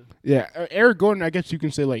 Finesse, yeah. yeah. Eric Gordon, I guess you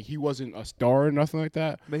can say like he wasn't a star or nothing like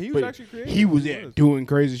that. But he was But actually creative. He was doing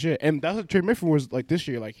crazy shit, and that's what Trey Murphy was like this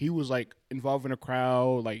year. Like he was like involved in a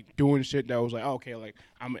crowd, like doing shit that was like, oh, okay, like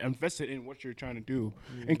I'm invested in what you're trying to do.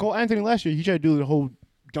 And Cole Anthony last year, he tried to do the whole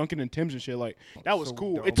Duncan and Tim's and shit. Like that was So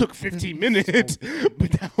cool. dumb. It took 15 minutes,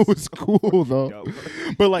 but that was cool though.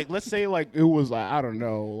 But like, let's say like it was like I don't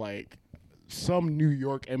know, like some New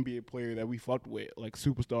York NBA player that we fucked with, like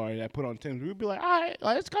superstar that put on Tim's, we'd be like, all right,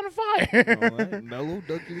 like, it's kind of fire. Mellow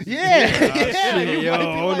dunking. Yeah. Shit, yo, I'd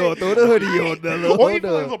be hold like- on, throw the hoodie on, Mellow. Or Hold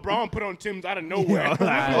even like up. LeBron put on Tim's out of nowhere. Yo,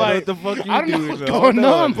 Like, what the fuck you I don't know doing, what's bro? going Hold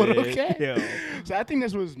on, on, but man. okay. Yo. So I think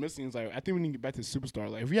that's what is missing. Is like I think we need to get back to superstar.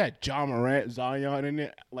 Like if we had John Morant, Zion in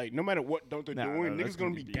it, like no matter what dunk they're Nah, doing, that's niggas gonna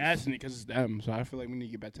gonna be be gassing it because it's them. So I feel like we need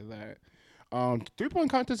to get back to that. 3-point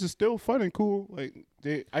contest is still fun and cool. Like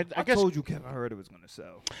I guess told you Kevin Herter was gonna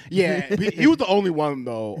sell. yeah, he was the only one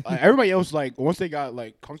though. Everybody else, like once they got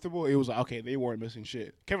like comfortable, it was like okay, they weren't missing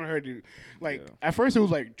shit. Kevin Herter, like at first it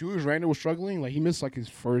was like Julius Randle was struggling. Like he missed like his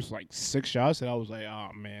first like 6 shots, and I was like, oh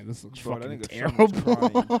man, this looks fucking terrible.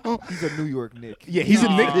 He's a New York Knick. Yeah, he's a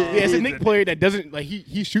Knick. Yeah, it's a Knick player that doesn't like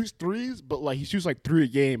he shoots threes, but like he shoots like 3 a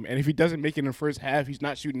game, and if he doesn't make it in the first half, he's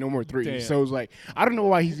not shooting no more threes. Damn. So it's like I don't know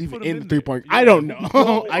why he's even in the there. 3-point. Yeah. I don't know.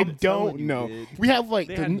 No, I I'm don't you, know. dude. We have like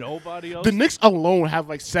They had nobody else. the Knicks alone have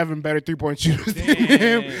like 7 better 3-point shooters than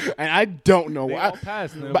him, and I don't know They why. all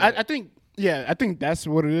passed them. But I think, yeah, I think that's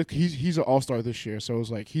what it is. He's an all-star this year, so it's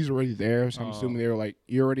like he's already there. So I'm assuming they're like,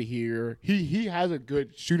 you're already here. He has a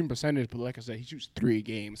good shooting percentage, but like I said, he shoots 3 a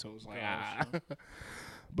game, so it's like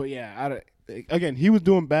But yeah, again, he was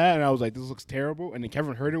doing bad, and I was like, this looks terrible. And then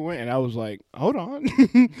Kevin Herter went, and I was like, hold on,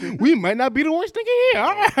 we might not be the worst thing here.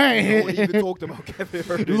 All right. No one even talked about Kevin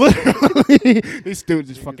Herter. Literally, they still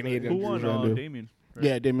just fucking hate him. Who won? Damian. Right?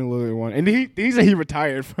 Yeah, Damian Lillard won, and he said he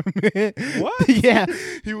retired from it. What? Yeah,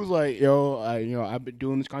 he was like, "Yo, I've been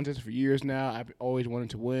doing this contest for years now. I've always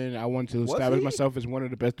wanted to win. I wanted to establish myself as one of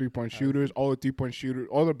the best 3-point shooters. All the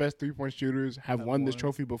best 3-point shooters have won this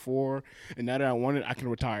trophy before, and now that I won it, I can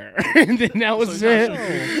retire." And then that was it.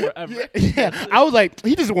 Yeah, I was like,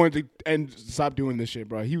 he just wanted to stop doing this shit,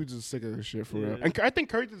 bro. He was just sick of this shit for real. And I think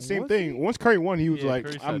Curry did the same thing. Once Curry won, he was like,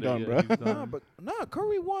 "I'm done, bro."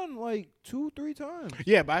 Curry won like 2-3 times.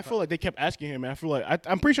 Yeah, but I feel like they kept asking him. And I feel like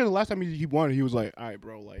I'm pretty sure the last time he won, he was like, "All right,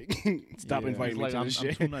 bro, like stop inviting me to this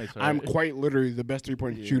shit. I'm too nice, right? I'm quite literally the best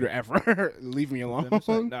 3-point shooter ever. Leave me alone." I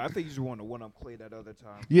think you just want to one up Clay that other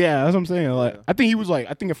time. Yeah, that's what I'm saying. Like, I think he was like,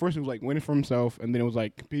 I think at first he was like winning for himself, and then it was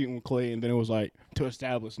like competing with Clay, and then it was like to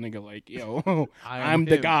establish nigga like, yo, I'm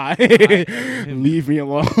the guy. Leave me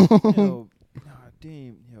alone. Yo,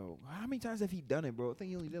 damn, yo, how many times have he done it, bro? I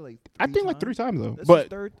think he only did like 3 times. like 3 times though. That's But his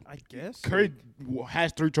third, I guess. Curry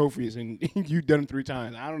has 3 trophies, and you've done them 3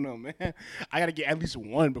 times. I don't know, man. I gotta get at least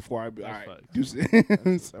one before I be all right. Do that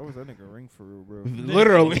was that nigga ring for real, bro.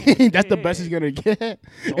 Literally, that's the best he's gonna get.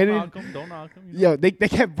 Don't knock him. Yo, they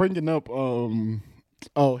kept bringing up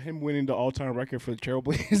him winning the all-time record for the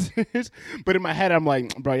Trailblazers. But in my head, I'm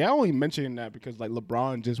like, bro, y'all only mentioning that because like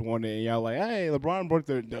LeBron just won it, and y'all like, hey, LeBron broke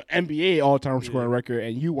the NBA all-time scoring record,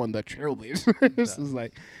 and you won the Trailblazers. It's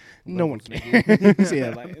like no one cares.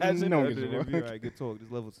 Yeah, like no one cares. All right, good talk.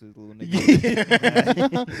 Just level to this little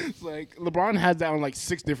nigga. It's like LeBron has that on like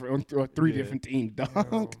 6 different or 3 different teams,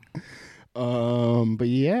 dog. But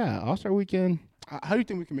yeah, All-Star Weekend. How do you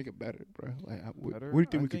think we can make it better, bro? Like, what do you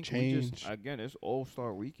think we could change? Again, it's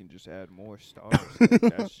All-Star Week and just add more stars. Like,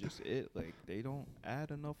 that's just it. Like, they don't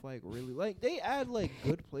add enough, like, really. Like, they add, like,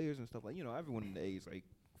 good players and stuff. Like, everyone in the A is, like,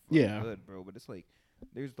 good, bro. But it's, like,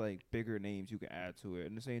 there's, like, bigger names you can add to it.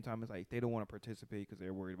 And at the same time, it's, like, they don't want to participate because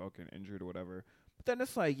they're worried about getting injured or whatever. But then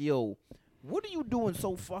it's, like, yo, what are you doing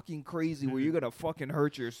so fucking crazy where you're gonna fucking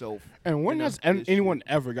hurt yourself? And when has anyone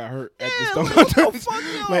ever got hurt at this dunk contest?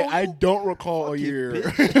 contest? Like, I don't recall a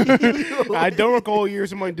year. I don't recall a year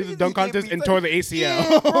somebody did the dunk contest and tore the ACL.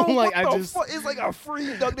 Yeah, bro, like it's like a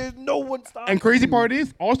free dunk. There's no one stopping. And crazy part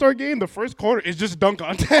is, All-Star game, the first quarter is just a dunk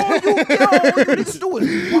contest. All you niggas do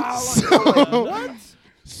is wild. Like, what?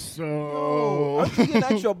 So aren't you getting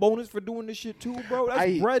extra bonus for doing this shit too, bro?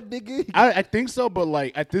 That's bread, nigga. I think so, but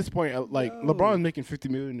like at this point, LeBron's making $50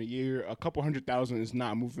 million a year. A couple $100,000 is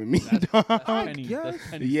not moving me.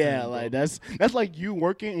 That's yeah, like that's like you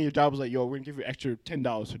working and your job is like, yo, we're gonna give you extra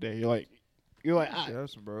 $10 today. You're like,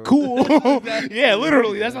 yes, bro. Cool. Yeah,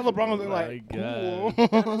 literally. That's how LeBron was like, cool.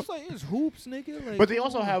 It's like, it's hoops, nigga. Like, but they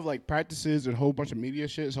also have like practices and a whole bunch of media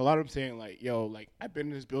shit. So a lot of them saying like, yo, like I've been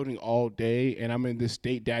in this building all day and I'm in this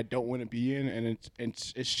state that I don't want to be in, and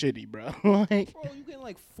it's shitty, bro. Like, bro, you getting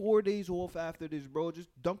like 4 days off after this, bro. Just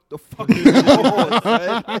dunk the fucking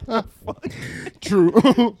ball, fuck.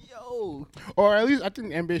 True. Yo. Or at least I think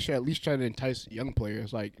the NBA should at least try to entice young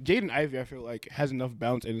players. Like Jaden Ivey, I feel like has enough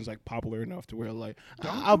bounce and is like popular enough to where like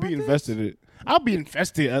I'll be invested in it. I'll be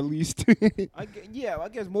invested at least. I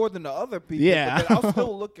guess more than the other people. Yeah. But then I'll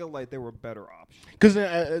still look at like there were better options. Because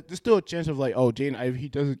there's still a chance of like, oh, Jaden Ivey, he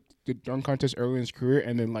does the dunk contest early in his career,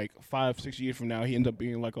 and then like 5-6 years from now, he ends up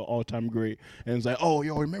being like an all-time great. And it's like, oh,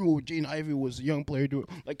 yo, remember when Jaden Ivey was a young player doing,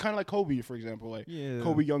 like kind of like Kobe, for example, like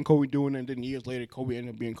young Kobe doing it, and then years later, Kobe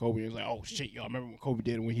ended up being Kobe. And it's like, oh shit, yo, I remember when Kobe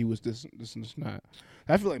did it when he was this and this not.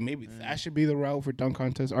 I feel like maybe that should be the route for dunk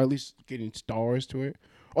contests, or at least getting stars to it.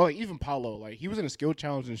 Or like even Paulo, like he was in a skill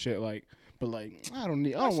challenge and shit, like. but like I don't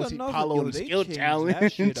That's want to see another- Paolo yo, and they skill changed talent.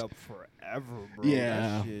 That shit up forever, bro. Yeah.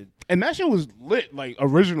 That shit. And that shit was lit, like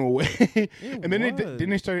original way. It And then was.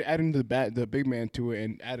 they started adding the big man to it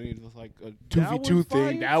and adding it with like a That 2v2 was thing.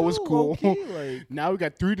 fire That was too, cool. low-key, like, Now we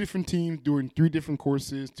got 3 different teams doing 3 different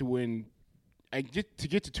courses to win. I get to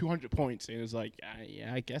 200 points, and it's like,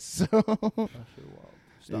 yeah, I guess so. that shit wild.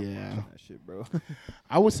 Stop Yeah. watching that shit, bro.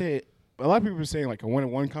 I would say a lot of people are saying like a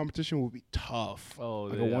 1-on-1 competition would be tough. Oh,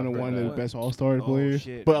 Like yeah, a I've heard 1-on-1 of the that. best All-Star Oh, players.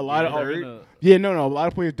 shit. But a lot of They're gonna- a lot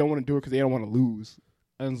of players don't want to do it because they don't want to lose.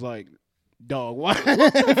 And it's like, dog, what? Yo,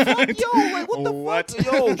 like what the What? fuck?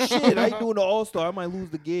 Yo, shit, I ain't doing the All Star. I might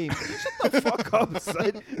lose the game. Shut the fuck up,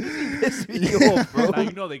 son. This piss me off, bro. Now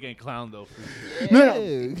you know they getting clowned though. For sure. No,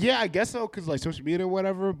 Yeah. yeah, I guess so because like social media or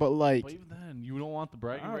whatever. But like, But even then, you don't want the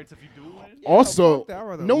bragging I- rights if you do win. also, fuck that. I'd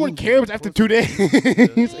rather no one lose cares than after pussy. 2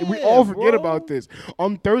 days. We Yeah, all forget bro. about this.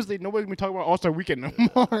 On Thursday, nobody's been talking about All-Star Weekend no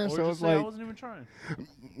more. Or So just it's say I like, wasn't even trying.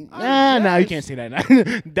 nah, you guess. can't say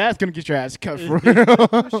that. That's going to get your ass cut for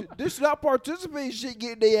real. This not participating shit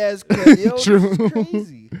getting their ass cut, yo. True. This is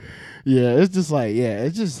crazy. Yeah, it's just like,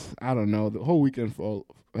 it's just, I don't know. The whole weekend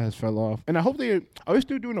has fell off. And I hope are they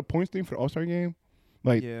still doing a points thing for the All-Star game?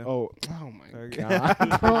 Like, Yeah. oh my Sorry.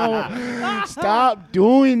 God. Bro, stop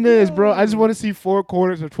doing this, bro. I just want to see 4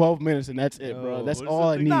 quarters of 12 minutes, and that's it, bro. Yo, That's what is all the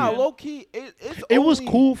I thing? need. Nah, Yeah. low key, it's It was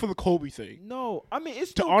only- cool for the Kobe thing. No, I mean it's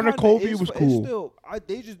still honor kinda, Kobe it's, was it's cool. Still,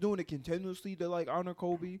 they just doing it continuously to like honor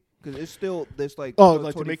Kobe because it's still this like Oh,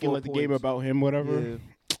 like to make it 24 like the game points. about him, whatever. Yeah.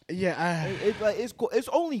 Yeah, It's like it's cool. It's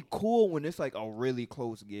only cool when it's like a really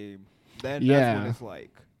close game. Then Yeah. that's when it's like,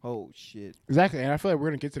 oh shit. exactly. And I feel like we're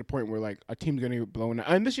gonna get to the point where like a team's gonna get blown out.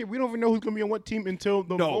 And this year we don't even know who's gonna be on what team until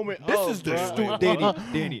the moment. this of, is the bruh. stupid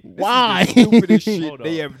Danny. This Why? is the stupidest shit Hold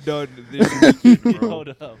they up. have done this weekend, bro. Hold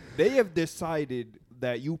up. They have decided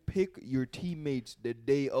that you pick your teammates the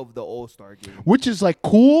day of the All-Star game. Which is like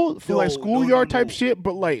cool for No, like no, schoolyard no, type no. shit,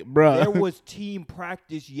 but like, bruh. There was team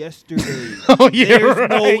practice yesterday. Oh, yeah, There's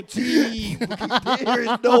no right. team.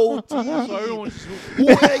 There's no team. So everyone's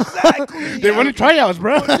Yeah, exactly. They're running tryouts,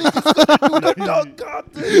 bro. Do the dunk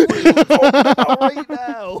contest. What are you talking about right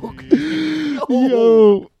now?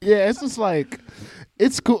 Yo, yeah, it's just like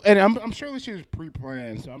it's cool, and I'm sure this shit is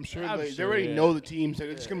pre-planned, so I'm sure I'm they sure, already yeah. know the teams, and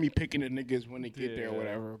they're just gonna be picking the niggas when they get there or Yeah.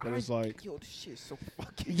 whatever. But it's like, Yo, this shit's so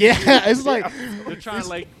fucking. yeah, it's like, they're trying to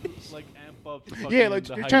like amp up. The yeah, like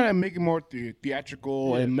the they're hype. trying to make it more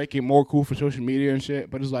theatrical Yeah. and make it more cool for social media and shit.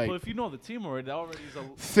 But it's like, But if you know the team already, that already is a.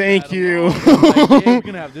 Thank add you. along. Like, yeah, we're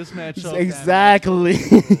gonna have this matchup. that exactly.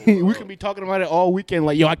 matchup. We could be talking about it all weekend.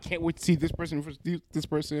 Like, yo, I can't wait to see this person versus this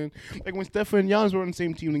person. Like when Steph and Giannis were on the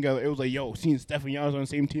same team together, it was like, yo, seeing Steph and Giannis on the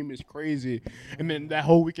same team is crazy. And then that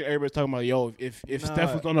whole weekend, everybody's talking about, yo, if Steph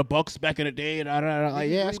Nah. was on the Bucks back in the day, like,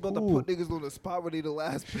 yeah, that's about cool. to put niggas on the spot when they the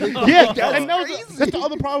last pick. Yeah, that's and crazy. that's the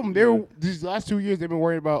other problem. They were these last 2 years. They've been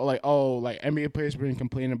worried about like, oh, like NBA players been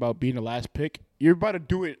complaining about being the last pick. You're about to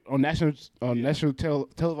do it on national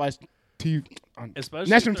televised TV. On Especially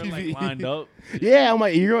national if they're, TV. like, lined up. Yeah, I'm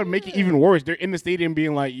like, you're gonna make it even worse. They're in the stadium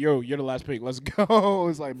being like, yo, you're the last pick. Let's go.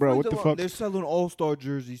 It's like, bro, what the fuck? They're selling All-Star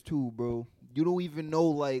jerseys too, bro. You don't even know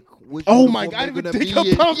like which. Oh my uniform God, I they're didn't gonna even think be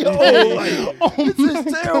in. about Yo, that. like, Oh this my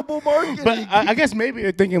is terrible marketing. But I guess maybe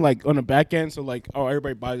they're thinking like on the back end, so like, oh,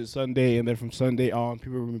 everybody buys it Sunday, and then from Sunday on,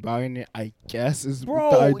 people will be buying it. I guess is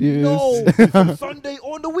what the Bro, idea no, is. from Sunday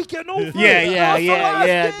on the weekend over. Yeah. That's the last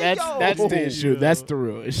day, That's yo. the issue. That's the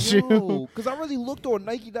real issue. Because I really looked on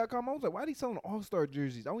Nike.com. I was like, why are they selling All-Star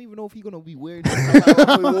jerseys? I don't even know if he's gonna be wearing.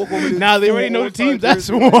 Now they already know the All-Star teams. That's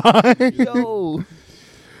jersey. why. Yo,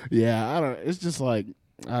 Yeah, I don't. It's just like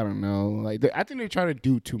I don't know. Like I think they're trying to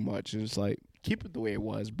do too much. And it's like keep it the way it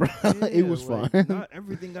was, bro. It was like, fun. Not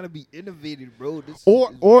everything gotta be innovated, bro. This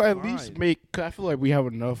Or is at fine. least make. Cause I feel like we have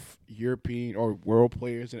enough European or world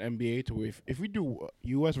players in NBA to if we do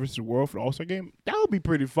U.S. versus world for the All-Star game, that would be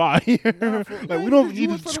pretty fire. Nah, for- like yeah, we don't because need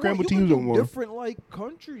US to for the scramble world, you teams can no do more. Different like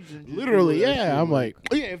countries and just Literally, do that yeah. shit, I'm like,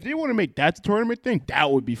 oh, yeah. If they want to make that the tournament thing,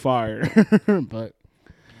 that would be fire. But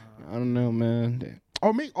I don't know, man.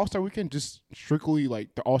 Or make All-Star Weekend just strictly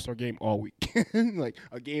like the All-Star game all week. Like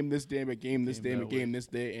a game this day, a game this day, a game this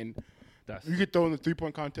day, and That's you could throw in the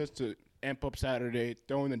 3-point contest to amp up Saturday,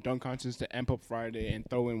 throw in the dunk contest to amp up Friday, and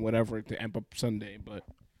throw in whatever to amp up Sunday. But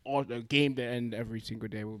all the game to end every single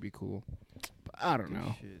day would be cool. But I don't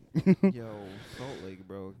know. Shit. Yo, Salt Lake,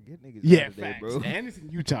 bro. Get niggas Yeah, out of there, facts. bro. And it's in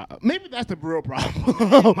Utah. Maybe that's the real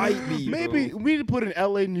problem. Might be, Maybe bro. we need to put in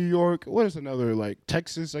LA, New York. What is another like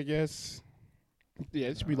Texas? I guess. Yeah,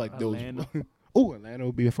 it should be like Atlanta. those. Oh, Atlanta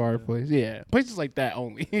would be a fireplace. Yeah, places like that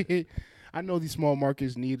only. I know these small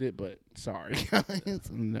markets need it, but sorry, guys,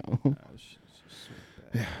 no. Nah, it's just so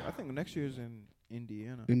I think next year's in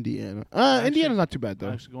Indiana. Indiana. Actually- Indiana's not too bad I'm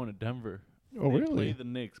though. actually going to Denver. Oh They really? play the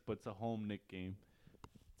Knicks, but it's a home Knicks game.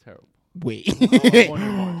 Terrible. Wait. I'm going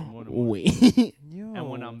in March, I'm going in March. Wait. Yo. And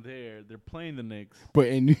when I'm there, they're playing the Knicks But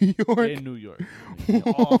in New York. in New York.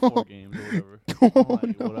 All 4 games or whatever. I'm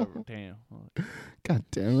like, whatever. Damn. God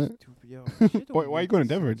damn it. Yo, Why are you going to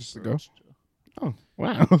Denver just to go? Oh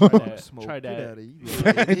wow. Try that. Smoke. Try Get that. outta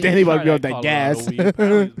here. Danny about to be Try off that Colorado gas. weed.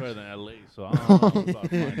 Apparently it's better than LA, so I don't know. I'm about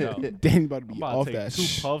to find out. Danny about to I'm be about off to take that.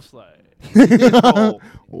 2 puffs like. Yo,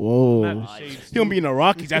 Whoa. I'm at the shades He gonna be in the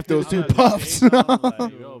Rockies after those I'm 2 at the puffs. shades on, I'm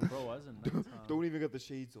like, yo, bro, wasn't nighttime. don't even got the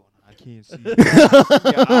shades on. I can't see.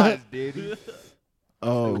 Your eyes, Daddy.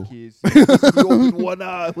 Oh. Kids. You open one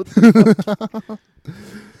eye. What the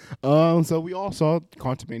fuck? So we all saw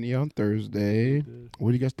Quantumania on Thursday. What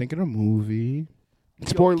do you guys think of the movie?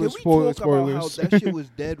 Spoilers, Yo, can we spoilers, talk about spoilers. how that shit was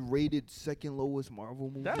dead rated second lowest Marvel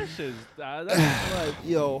movie? That shit's that's Like,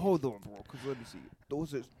 yo, hold on, bro. Cause let me see.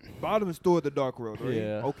 Those are bottom is Thor: The Dark World, right?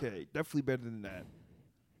 Yeah. Okay, definitely better than that.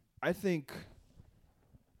 I think.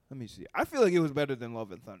 Let me see. I feel like it was better than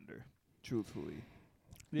Love and Thunder. Truthfully,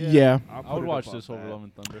 Yeah. I'll I put would it watch above this over that. Love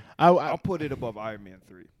and Thunder. I'll put it above Iron Man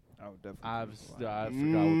 3. I would definitely. I put it above forgot what that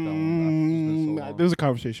Iron one. It's been so long. There's a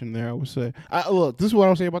conversation there, I would say. Look, this is what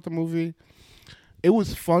I'll say about the movie. It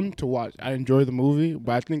was fun to watch. I enjoyed the movie,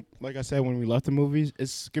 but I think, like I said, when we left the movies,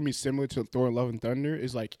 it's gonna be similar to Thor: Love and Thunder.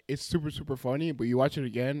 It's like it's super, super funny, but you watch it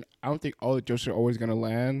again, I don't think all the jokes are always gonna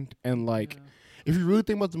land. And like, if you really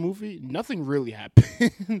think about the movie, nothing really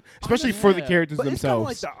happened, especially for the yeah. characters But it's kind of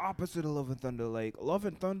themselves. like the opposite of Love and Thunder. Like Love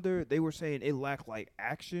and Thunder, they were saying it lacked like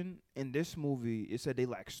action. In this movie, it said they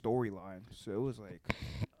lacked storyline. So it was like,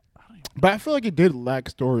 But I feel like it did lack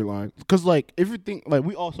storyline because, like, if you think, like,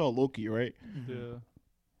 we all saw Loki, right? Yeah.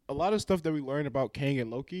 A lot of stuff that we learned about Kang and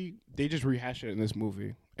Loki, they just rehashed it in this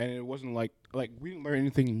movie, and it wasn't like we didn't learn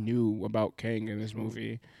anything new about Kang in this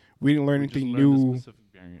movie. We didn't learn We just anything learned the new. specific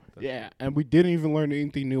variant. That's Yeah, it. and we didn't even learn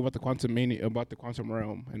anything new about the quantum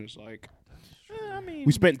realm, and it's like I mean,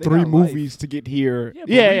 we spent they 3 got life. movies to get here. Yeah, but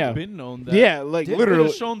Yeah, we've been known that. yeah, like Did- literally.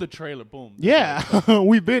 Just shown the trailer. Boom. Yeah,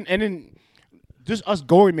 we've been, and then just us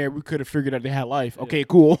going there, we could have figured out they had life. Okay,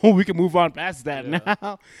 cool. We can move on past that Yeah.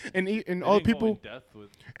 now. And They all the didn't go in people, depth with-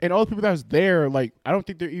 and all the people that was there, like I don't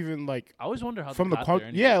think they're even like I always wonder how from they the got there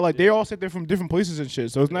yeah, anyway. like they all said they're from different places and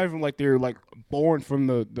shit. So it's not even like they're like born from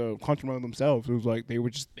the quantum realm themselves. It was like they were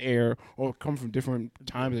just there or come from different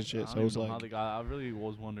times and shit. I So don't it was even know how like they got. I really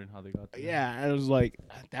was wondering how they got there. yeah, and it was like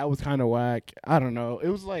that was kind of whack. I don't know. It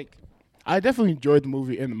was like I definitely enjoyed the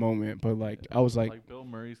movie in the moment, but like I was like Bill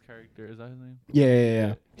Murray's character, is that his name?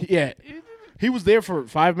 yeah. He was there for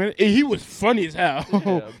 5 minutes. He was funny as hell. Yeah,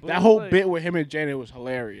 but that it's whole like- bit with him and Janet was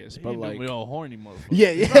hilarious. But like, we all horny motherfuckers.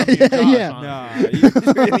 yeah, You yeah, gotta be yeah, Josh, yeah. honestly.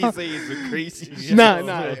 Nah, you really say it's a crazy shit.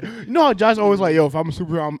 Nah. No, Josh always like, yo, if I'm a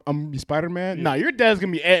superhero, I'm gonna be Spider-Man. Nah, your dad's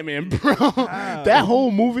gonna be Ant-Man, bro. That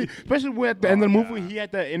whole movie, especially when at the end of the movie, he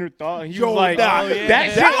had that inner thought. And he Yo, was like, nah, that shit.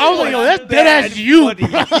 that I was like, yo, was that's dead ass you, funny.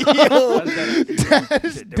 bro. Yo.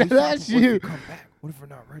 That's Then we dead fuck ass him. What if you. we come back? What if we're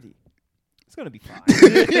not ready? It's gonna be fine.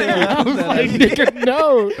 Yeah, I was like, nigga,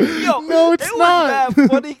 no. Yo, No, it's it not. was that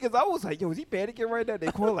funny because I was like, yo, is he panicking right now? They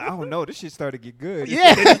call like, I don't know. This shit started to get good. Yeah.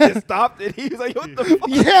 And then he just stopped it. He was like, what the fuck?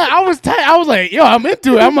 Yeah, I was tight. I was like, yo, I'm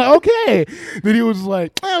into it. I'm like, okay. Then he was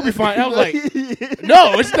like, I'll be fine. I was like,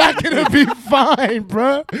 no, it's not gonna be fine,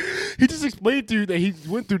 bro. He just explained to you that he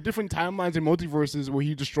went through different timelines and multiverses where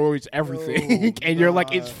he destroys everything, Yo, and you're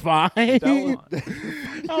like, it's nah. fine.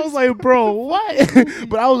 I was like, bro, what?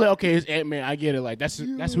 But I was like, okay, it's Ant-Man. I get it. Like that's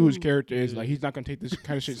who his character is. Like he's not gonna take this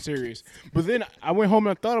kind of shit serious. But then I went home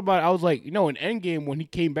and I thought about it. I was like, you know, in Endgame when he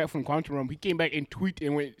came back from Quantum Realm, he came back and tweeted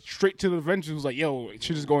and went straight to the Avengers. He was like, yo,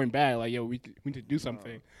 shit is going bad. Like, yo, we need to do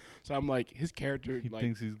something. So I'm like, his character, He like,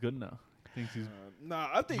 thinks he's good now. Thinks he's Nah,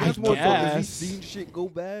 I think I that's more so because guess. he's seen shit go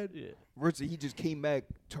bad. yeah. Versus he just came back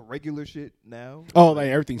to regular shit now. oh, like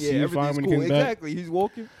everything Yeah, seemed fine everything's when cool. he came back. Exactly. He's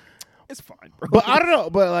walking. It's fine, bro. But I don't know.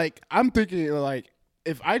 But like, I'm thinking like,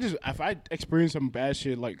 if I experienced some bad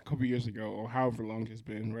shit like a couple years ago or however long it's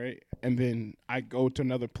been, right? And then I go to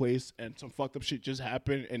another place and some fucked up shit just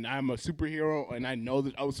happened, and I'm a superhero and I know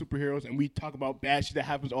that other superheroes, and we talk about bad shit that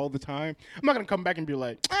happens all the time. I'm not gonna come back and be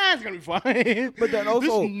like, it's gonna be fine. But then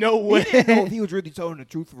also, there's no he way. didn't know if he was really telling the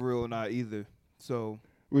truth for real or not either. So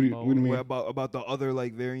What do you mean? What about the other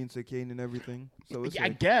like variants of Kane and everything. So it's Yeah, I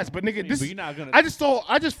like, guess, but nigga, this But you're not gonna. I just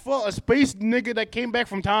fought a space nigga that came back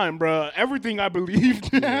from time, bro. Everything I believed.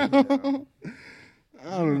 Yeah.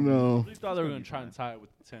 I don't know. I thought they were gonna try and tie it with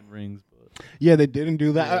the 10 rings, but Yeah, they didn't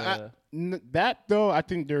do that. Yeah. That though, I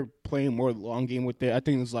think they're playing more long game with it. I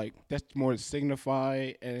think it's like that's more to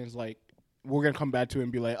signify, and it's like we're gonna come back to it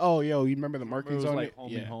and be like, oh, yo, you remember the It markings was on like it?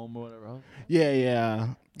 Home Yeah. and Home or whatever.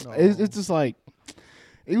 Yeah. No. It's just like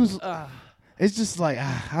it was. Uh, It's just like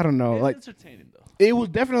I don't know. it's Like entertaining though. it was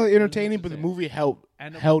definitely entertaining, but the entertaining. movie held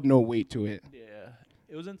And held no weight to it. yeah,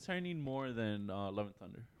 it was entertaining more than Love and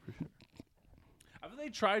Thunder for sure. I think they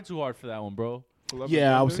tried too hard for that one, bro.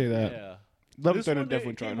 Yeah, I would say that. Yeah. Love and This Thunder one,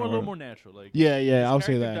 definitely it tried came hard. a little more natural. Like Yeah, his I would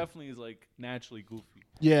say character that. definitely is like naturally goofy.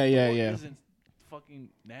 Yeah. Isn't fucking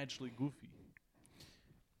naturally goofy.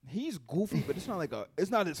 He's goofy, but it's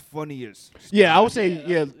not as funny as. Yeah, I would say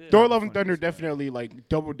Yeah, Thor: that's Love and funny Thunder stuff. definitely like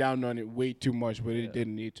doubled down on it way too much, but Yeah. it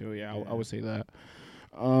didn't need to. Yeah, I Yeah. would say that.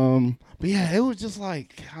 But yeah, it was just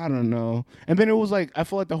like I don't know. And then it was like I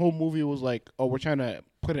feel like the whole movie was like, oh, we're trying to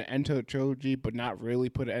put an end to the trilogy, but not really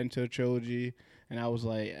put an end to the trilogy. And I was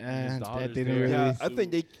like, His that daughter's didn't there. really. Yeah, I So-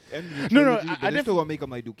 think they ended the No, trilogy, I but they still definitely- gonna make him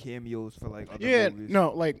like do cameos for like other Yeah, movies.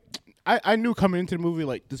 no, like I knew coming into the movie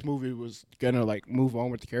like this movie was gonna like move on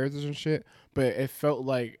with the characters and shit, but it felt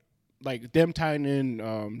like them tying in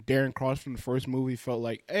Darren Cross from the first movie felt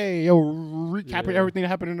like, hey, yo, recapping Yeah. everything that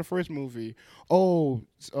happened in the first movie. Oh,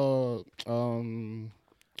 I don't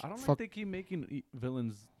Fuck. like they keep making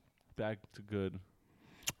villains back to good.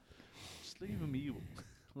 Just leave him evil.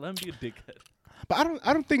 Let him be a dickhead. but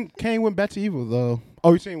I don't think Kang went back to evil though. Oh,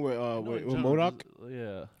 you're saying with No, with in general, MODOK? just-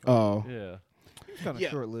 Yeah. Oh, Yeah. It's kind of Yeah.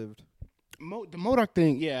 short lived. The MODOK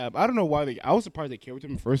thing, yeah. I don't know why I was surprised they killed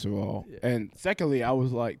him. First of all, Yeah. and secondly, I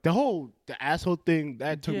was like the asshole thing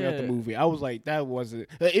that took me out the Yeah. movie. I was like that wasn't.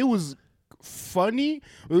 It was funny.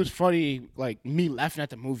 It was funny, like me laughing at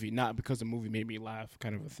the movie, not because the movie made me laugh,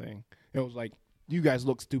 kind of a thing. It was like you guys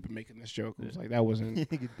look stupid making this joke. It was like that wasn't.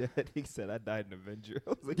 He said I died in Avenger. I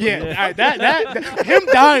was like, Yeah, that him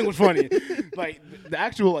dying was funny. Like the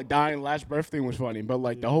actual like dying last breath thing was funny, but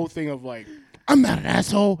like the whole thing of like I'm not an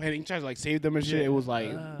asshole, and he tries to like save them and shit. Yeah. It was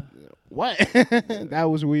like what? That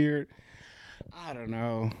was weird. I don't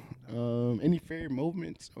know. Any favorite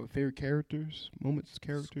moments or favorite moments,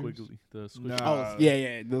 characters? Squiggly. The squish. Nah. Oh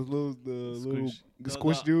yeah, the little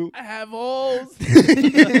squish dude. I have holes.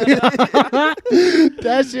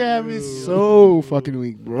 That shit had me so fucking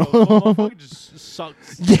weak, bro. Motherfucker just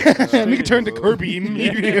sucks. Yeah, Straight nigga turned to in, bro. Kirby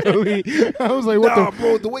immediately. I was like, what Nah, the?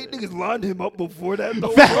 bro, the way niggas lined him up before that, though,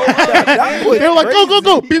 bro, that was They were like, go,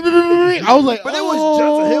 crazy. beep, beep, beep, beep, beep. I was like, But it was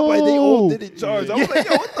just him, like they all did it charge. I was Yeah. like,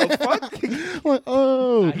 yo, what the fuck? I'm like,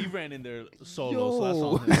 oh. Nah, he ran in there solo,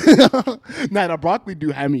 so that's on him. Nah, the broccoli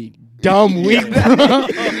dude had me dumb weak. He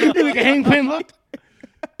like a hangpin look.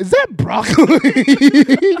 Is that broccoli?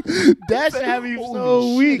 That should have me so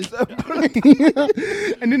Holy weak. shit, is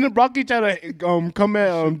that And then the broccoli tried to come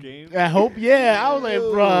game? at Hope. Yeah, I was like,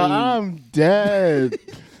 Yo. bro, I'm dead.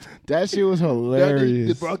 That shit was Did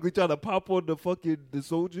hilarious. broccoli trying to pop on the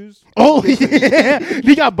soldiers? Oh yeah,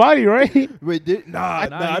 he got body right. Wait, Nah,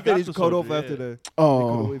 nah, he I got think he's the cut off soldier, after yeah. the. They cut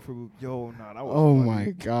Oh, away from yo, nah, that was. oh funny.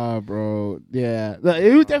 my god, bro. Yeah,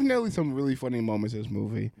 it was definitely some really funny moments in this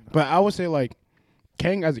movie. But I would say like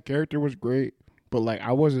Kang as a character was great, but like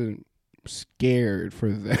I wasn't scared for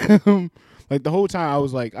them. Like the whole time I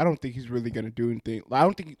was like, I don't think he's really gonna do anything. Like, I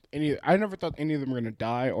don't think I never thought any of them were gonna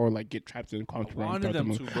die or like get trapped in quantum realm. wanted throughout the them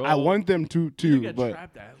movie. to, bro. I want them to You too, get but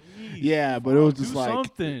trapped at least. yeah, but it was just Do like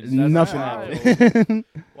something. That's nothing wild. happened.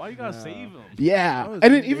 Why you gotta Nah. save him? Yeah, That was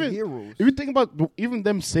and then the even heroes. if you think about even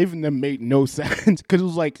them saving them made no sense because it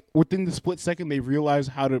was like within the split second they realized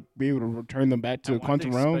how to be able to return them back to And the why'd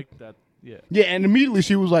quantum they realm. expect that? Yeah. Yeah, and immediately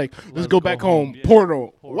she was like, "Let's go back home." Yeah.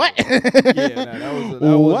 Portal. Portal. What? Yeah, nah, that was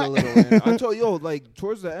a What? little. Man. I told yo, like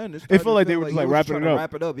towards the end, It felt like they were just like he was wrapping trying it to up.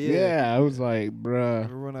 Wrap it up. Yeah. Yeah, I was like, bruh.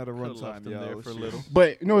 We run out of Could've runtime. left him there for a shit. little.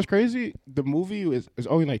 But you know what's crazy? The movie is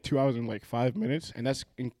only like 2 hours and like 5 minutes, and that's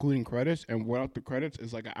including credits. And without the credits,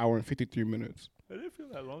 it's like an hour and 53 minutes. I didn't feel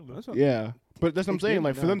that long though. That's what- Yeah, but that's what I'm They saying. gave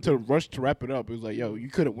Like it for them down. to rush to wrap it up, it was like, yo, you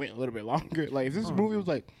could have went a little bit longer. Like if this movie was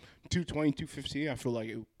like 2:20, 2:15, I feel like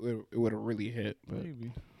it would have really hit. But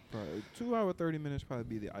Maybe. Probably 2 hour 30 minutes probably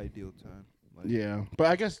be the ideal time. Like, yeah, but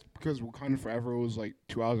I guess because Wakanda Forever was like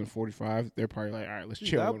 2 hours and 45, they're probably like, all right, let's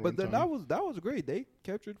chill. but then that was great. They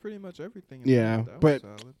captured pretty much everything. Yeah, that but-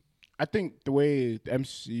 was solid. I think the way the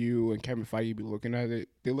MCU and Kevin Feige be looking at it,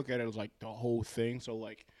 they look at it as like the whole thing. So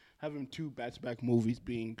like having 2 back-to-back movies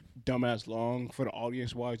being dumbass long for the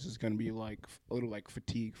audience wise is gonna be like a little like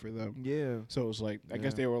fatigue for them. Yeah. So it's like I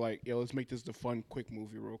guess Yeah. they were like, yo, let's make this the fun, quick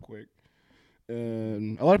movie real quick.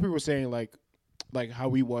 And a lot of people were saying like how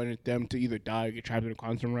we wanted them to either die or get trapped in the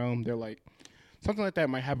quantum realm. They're like, something like that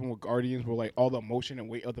might happen with Guardians, where like all the emotion and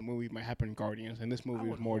weight of the movie might happen in Guardians, and this movie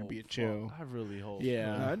was more to be a chill. I really hope.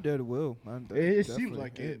 Yeah. I did will. It seems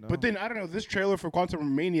like it, but then I don't know. This trailer for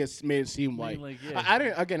Quantum Mania made it seem like I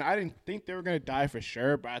didn't think they were gonna die for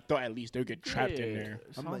sure, but I thought at least they would get trapped in there.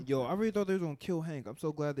 I'm like, yo, I really thought they were gonna kill Hank. I'm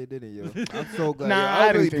so glad they didn't, yo. I'm so glad. Nah, yo,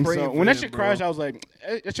 I didn't think praying so. for When that him, shit bro. crashed, I was like,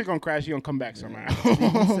 that shit gonna crash. He gonna come back somehow.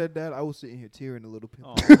 When you said that, I was sitting here tearing a little bit.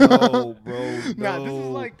 Oh. No, bro. Nah, this is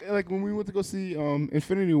like when we went to go see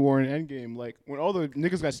Infinity War and Endgame. Like when all the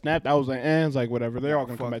niggas got snapped, I was like, it's like whatever. They're all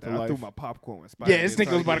gonna come back to I life. threw my popcorn. Yeah, this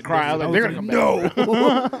nigga was about to cry. I was like, they're gonna come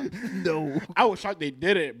back. No. I was shocked they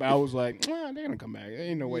did it, but I was like, they're gonna come back.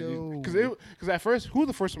 Ain't no way. Because at first, who was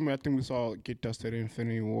the first one I think we saw get dusted in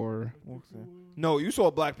Infinity War? No, you saw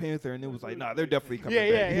Black Panther and it was like, nah, they're definitely coming back.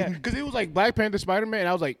 Yeah. Because it was like Black Panther, Spider-Man. And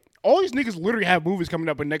I was like, all these niggas literally have movies coming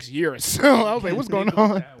up in next year. So I was like, what's going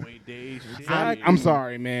on? I'm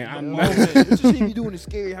sorry, man. I'm not. You just see me doing the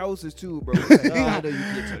scary houses too, bro. Like, I know you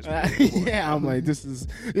can't touch me. Yeah, I'm like, this is.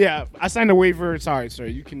 Yeah, I signed a waiver. Sorry, sir.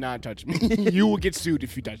 You cannot touch me. You will get sued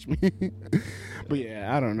if you touch me. But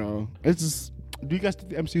yeah, I don't know. It's just. Do you guys think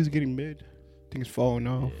the MCU is getting mid? I think it's falling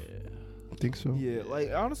off. I think so. Yeah, like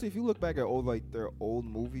honestly, if you look back at all like their old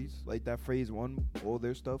movies, like that Phase 1, all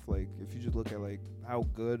their stuff, like if you just look at like how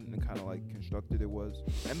good and kind of like constructed it was,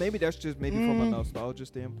 and maybe that's just maybe from a nostalgia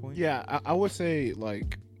standpoint. Yeah, I would say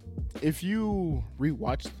like if you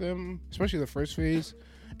rewatch them, especially the first phase,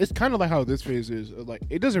 it's kind of like how this phase is. Like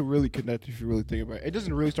it doesn't really connect if you really think about it. It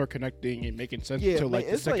doesn't really start connecting and making sense until like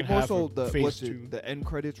the second half of phase 2. The end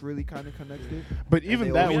credits really kind of connected. But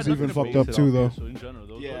even that was even fucked up too, though. So in general,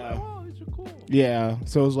 those Yeah. were like, oh, these are cool. Yeah,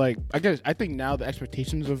 so it's like I think now the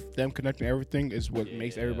expectations of them connecting everything is what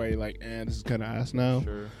makes everybody like, this is kind of ass now.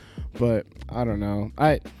 Sure. But I don't know.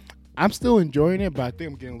 I'm still enjoying it, but I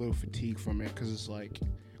think I'm getting a little fatigued from it because it's like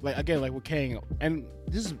again, like with Kang, and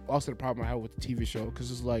this is also the problem I have with the TV show because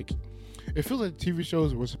it's like it feels like TV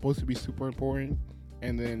shows were supposed to be super important,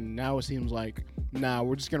 and then now it seems like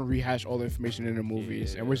we're just gonna rehash all the information in the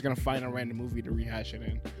movies, and we're just gonna find a random movie to rehash it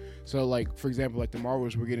in. So like for example, like the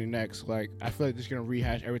Marvels we're getting next, like I feel like they're just gonna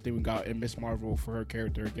rehash everything we got in Miss Marvel for her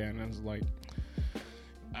character again, and it's like,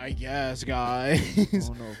 I guess, guys.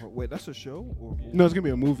 Oh no! Wait, that's a show? Or No, it's gonna be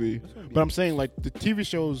a movie. But I'm saying like the TV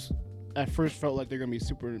shows at first felt like they're gonna be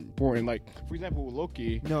super important. Like for example, with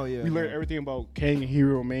Loki, we learned everything about Kang and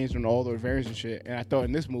Hero remains and all the variants and shit. And I thought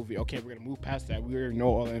in this movie, okay, we're gonna move past that. We already know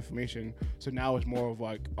all the information. So now it's more of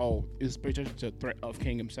like, it's potentially a threat of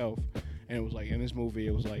Kang himself. And it was like in this movie,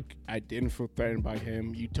 it was like I didn't feel threatened by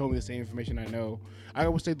him. You told me the same information I know. I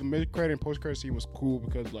would say the mid credit and post credit scene was cool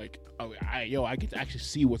because like, I get to actually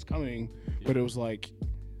see what's coming. But it was like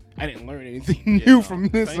I didn't learn anything new from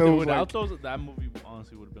this. So without those, that movie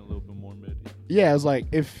honestly would have been a little bit more mid. Yeah, it was like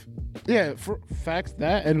for facts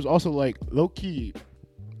that, and it was also like low key.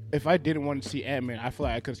 If I didn't want to see Ant-Man, I feel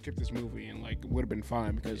like I could have skipped this movie and like would have been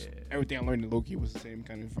fine because everything I learned in Loki was the same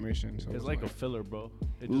kind of information. So it's like a filler, bro.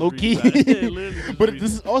 Loki, but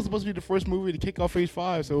this is also supposed to be the first movie to kick off Phase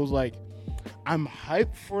 5, so it was like I'm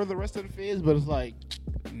hyped for the rest of the phase, but it's like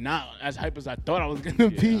not as hype as I thought I was gonna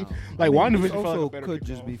be. Like WandaVision also could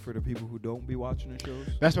just be for the people who don't be watching the shows.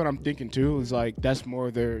 That's what I'm thinking too. Is like that's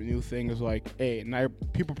more their new thing. Is like, hey, now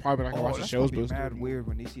people probably not gonna watch the shows, but it's mad weird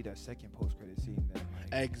when they see that second post credit scene. Then,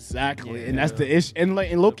 like, exactly, and that's the issue. And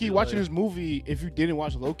like in Loki, watching this movie, if you didn't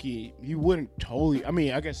watch Loki, you wouldn't totally. I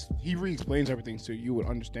mean, I guess he re-explains everything so you would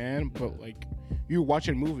understand, but like. You watch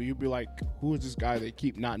a movie, you'd be like, who is this guy they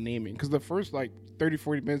keep not naming? Because the first like 30,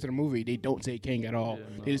 40 minutes of the movie, they don't say Kang at all.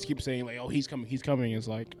 They just keep saying like, oh, he's coming. It's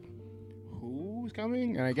like, who's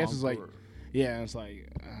coming? And I guess it's like, it's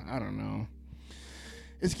like, I don't know.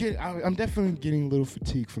 I'm definitely getting a little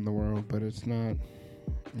fatigued from the world, but it's not.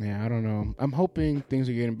 Yeah, I don't know. I'm hoping things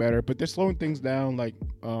are getting better, but they're slowing things down. Like,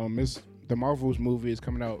 the Marvels movie is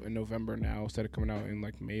coming out in November now instead of coming out in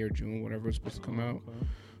like May or June, whatever it's supposed to come out. Okay.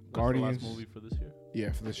 Guardians. That's the last movie for this year?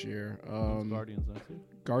 Yeah, for this year. Guardians next year?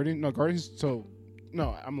 Guardians. So,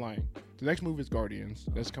 no, I'm lying. The next movie is Guardians.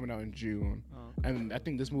 That's coming out in June. And I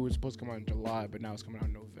think this movie is supposed to come out in July, but now it's coming out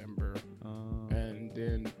in November. And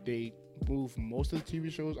then they moved most of the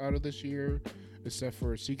TV shows out of this year, except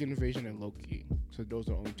for Secret Invasion and Loki. So those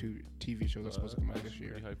are the only two TV shows that's supposed to come out this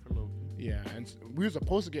year. Hype for Loki. Yeah, and we were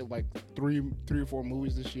supposed to get like three or four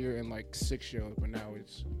movies this year and like 6 shows, but now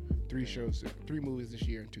it's 3 movies this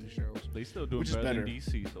year and 2 shows. They still doing better than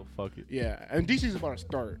DC, so fuck it. Yeah, and DC's about to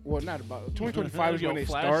start. Well, not about 2025 is when they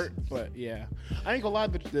start, but yeah, I ain't gonna lie,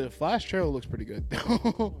 the Flash trailer looks pretty good.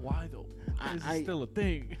 Why though? This is still a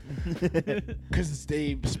thing. because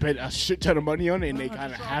they spent a shit ton of money on it, and they Nah,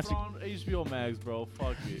 kind of just have to. on HBO Max, bro.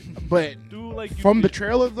 Fuck it. But Do like you from the did.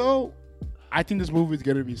 trailer, though, I think this movie is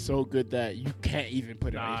gonna be so good that you can't even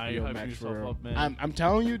put it Nah, on you're HBO hyping Max yourself for real. up, man. I'm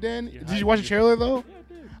telling you, Dan. You're Did you hyping watch the trailer though? Yeah,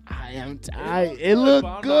 I did. I am. It It looked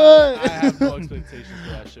looked good, but good. I have no expectations for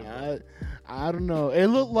that shit, bro. I don't know. It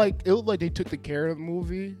looked like they took the care of the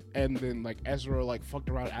movie, and then like Ezra like fucked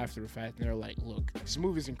around after the fact, and they're like, "Look, this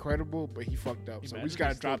movie's incredible, but he fucked up, so we just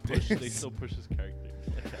gotta drop They this." still push his character.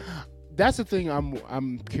 That's the thing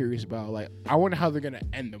I'm curious about. Like, I wonder how they're gonna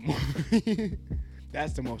end the movie.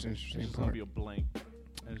 That's the most interesting It's gonna part. be a blank.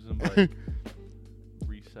 And it's gonna be like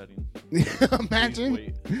resetting. Imagine.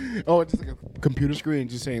 Please Oh, it's just like a computer screen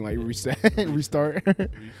just saying like reset, restart.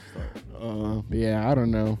 Restart. Yeah, I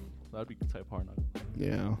don't know. That'd be type hard.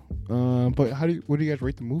 Yeah. But what do you guys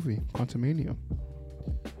rate the movie, Quantumania?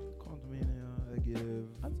 Quantumania, I give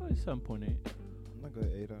I'd say 7.8. like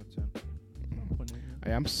an 8 out of 10.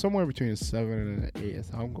 7.8. I'm somewhere between a 7 and an 8.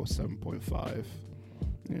 So I'm going 7.5.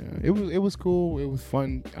 Yeah, it was cool. It was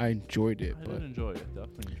fun. I enjoyed it, I but did enjoy it.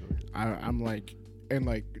 Definitely enjoyed it. I'm like, and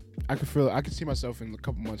like, I could see myself in a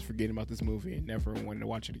couple months forgetting about this movie and never wanting to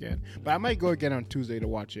watch it again. But I might go again on Tuesday to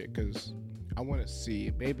watch it because I want to see.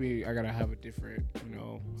 Maybe I gotta have a different,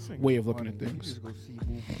 way of looking at You things. just go see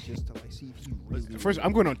movies just to like see if you really. First,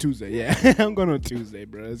 I'm going on Tuesday. Yeah, I'm going on Tuesday,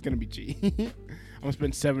 bro. It's gonna be cheap. I'm gonna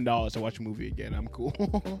spend $7 to watch a movie again. I'm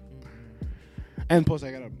cool. And plus,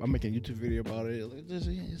 I'm making a YouTube video about it.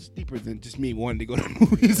 It's deeper than just me wanting to go to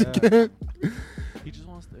movies again. He just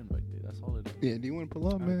wants the invite day. That's all it is. Yeah, do you want to pull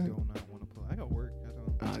up, I man? do not want to pull. I got work.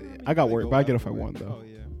 I don't. Yeah, I got work, but I get off after at 1 work. though. Oh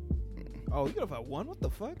yeah. Oh, you get off at 1? What the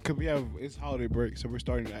fuck? Cause it's holiday break, so we're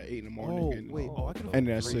starting at 8 in the morning. Oh and, wait. Oh, I get off And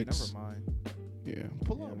at at 3. 6. Never mind. Yeah,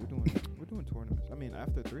 pull Yeah, up. we're doing tournaments. I mean,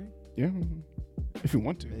 after 3, Yeah, if you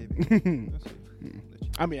want to. maybe. Let's see.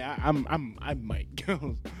 I mean, I might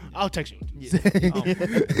go. I'll text you. Yeah.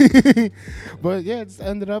 But yeah, it's the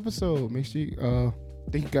end of the episode. Make sure you,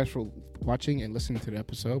 thank you guys for watching and listening to the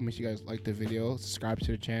episode. Make sure you guys like the video, subscribe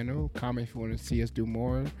to the channel, comment if you want to see us do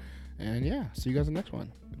more, and yeah, see you guys in the next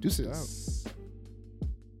one. Deuces.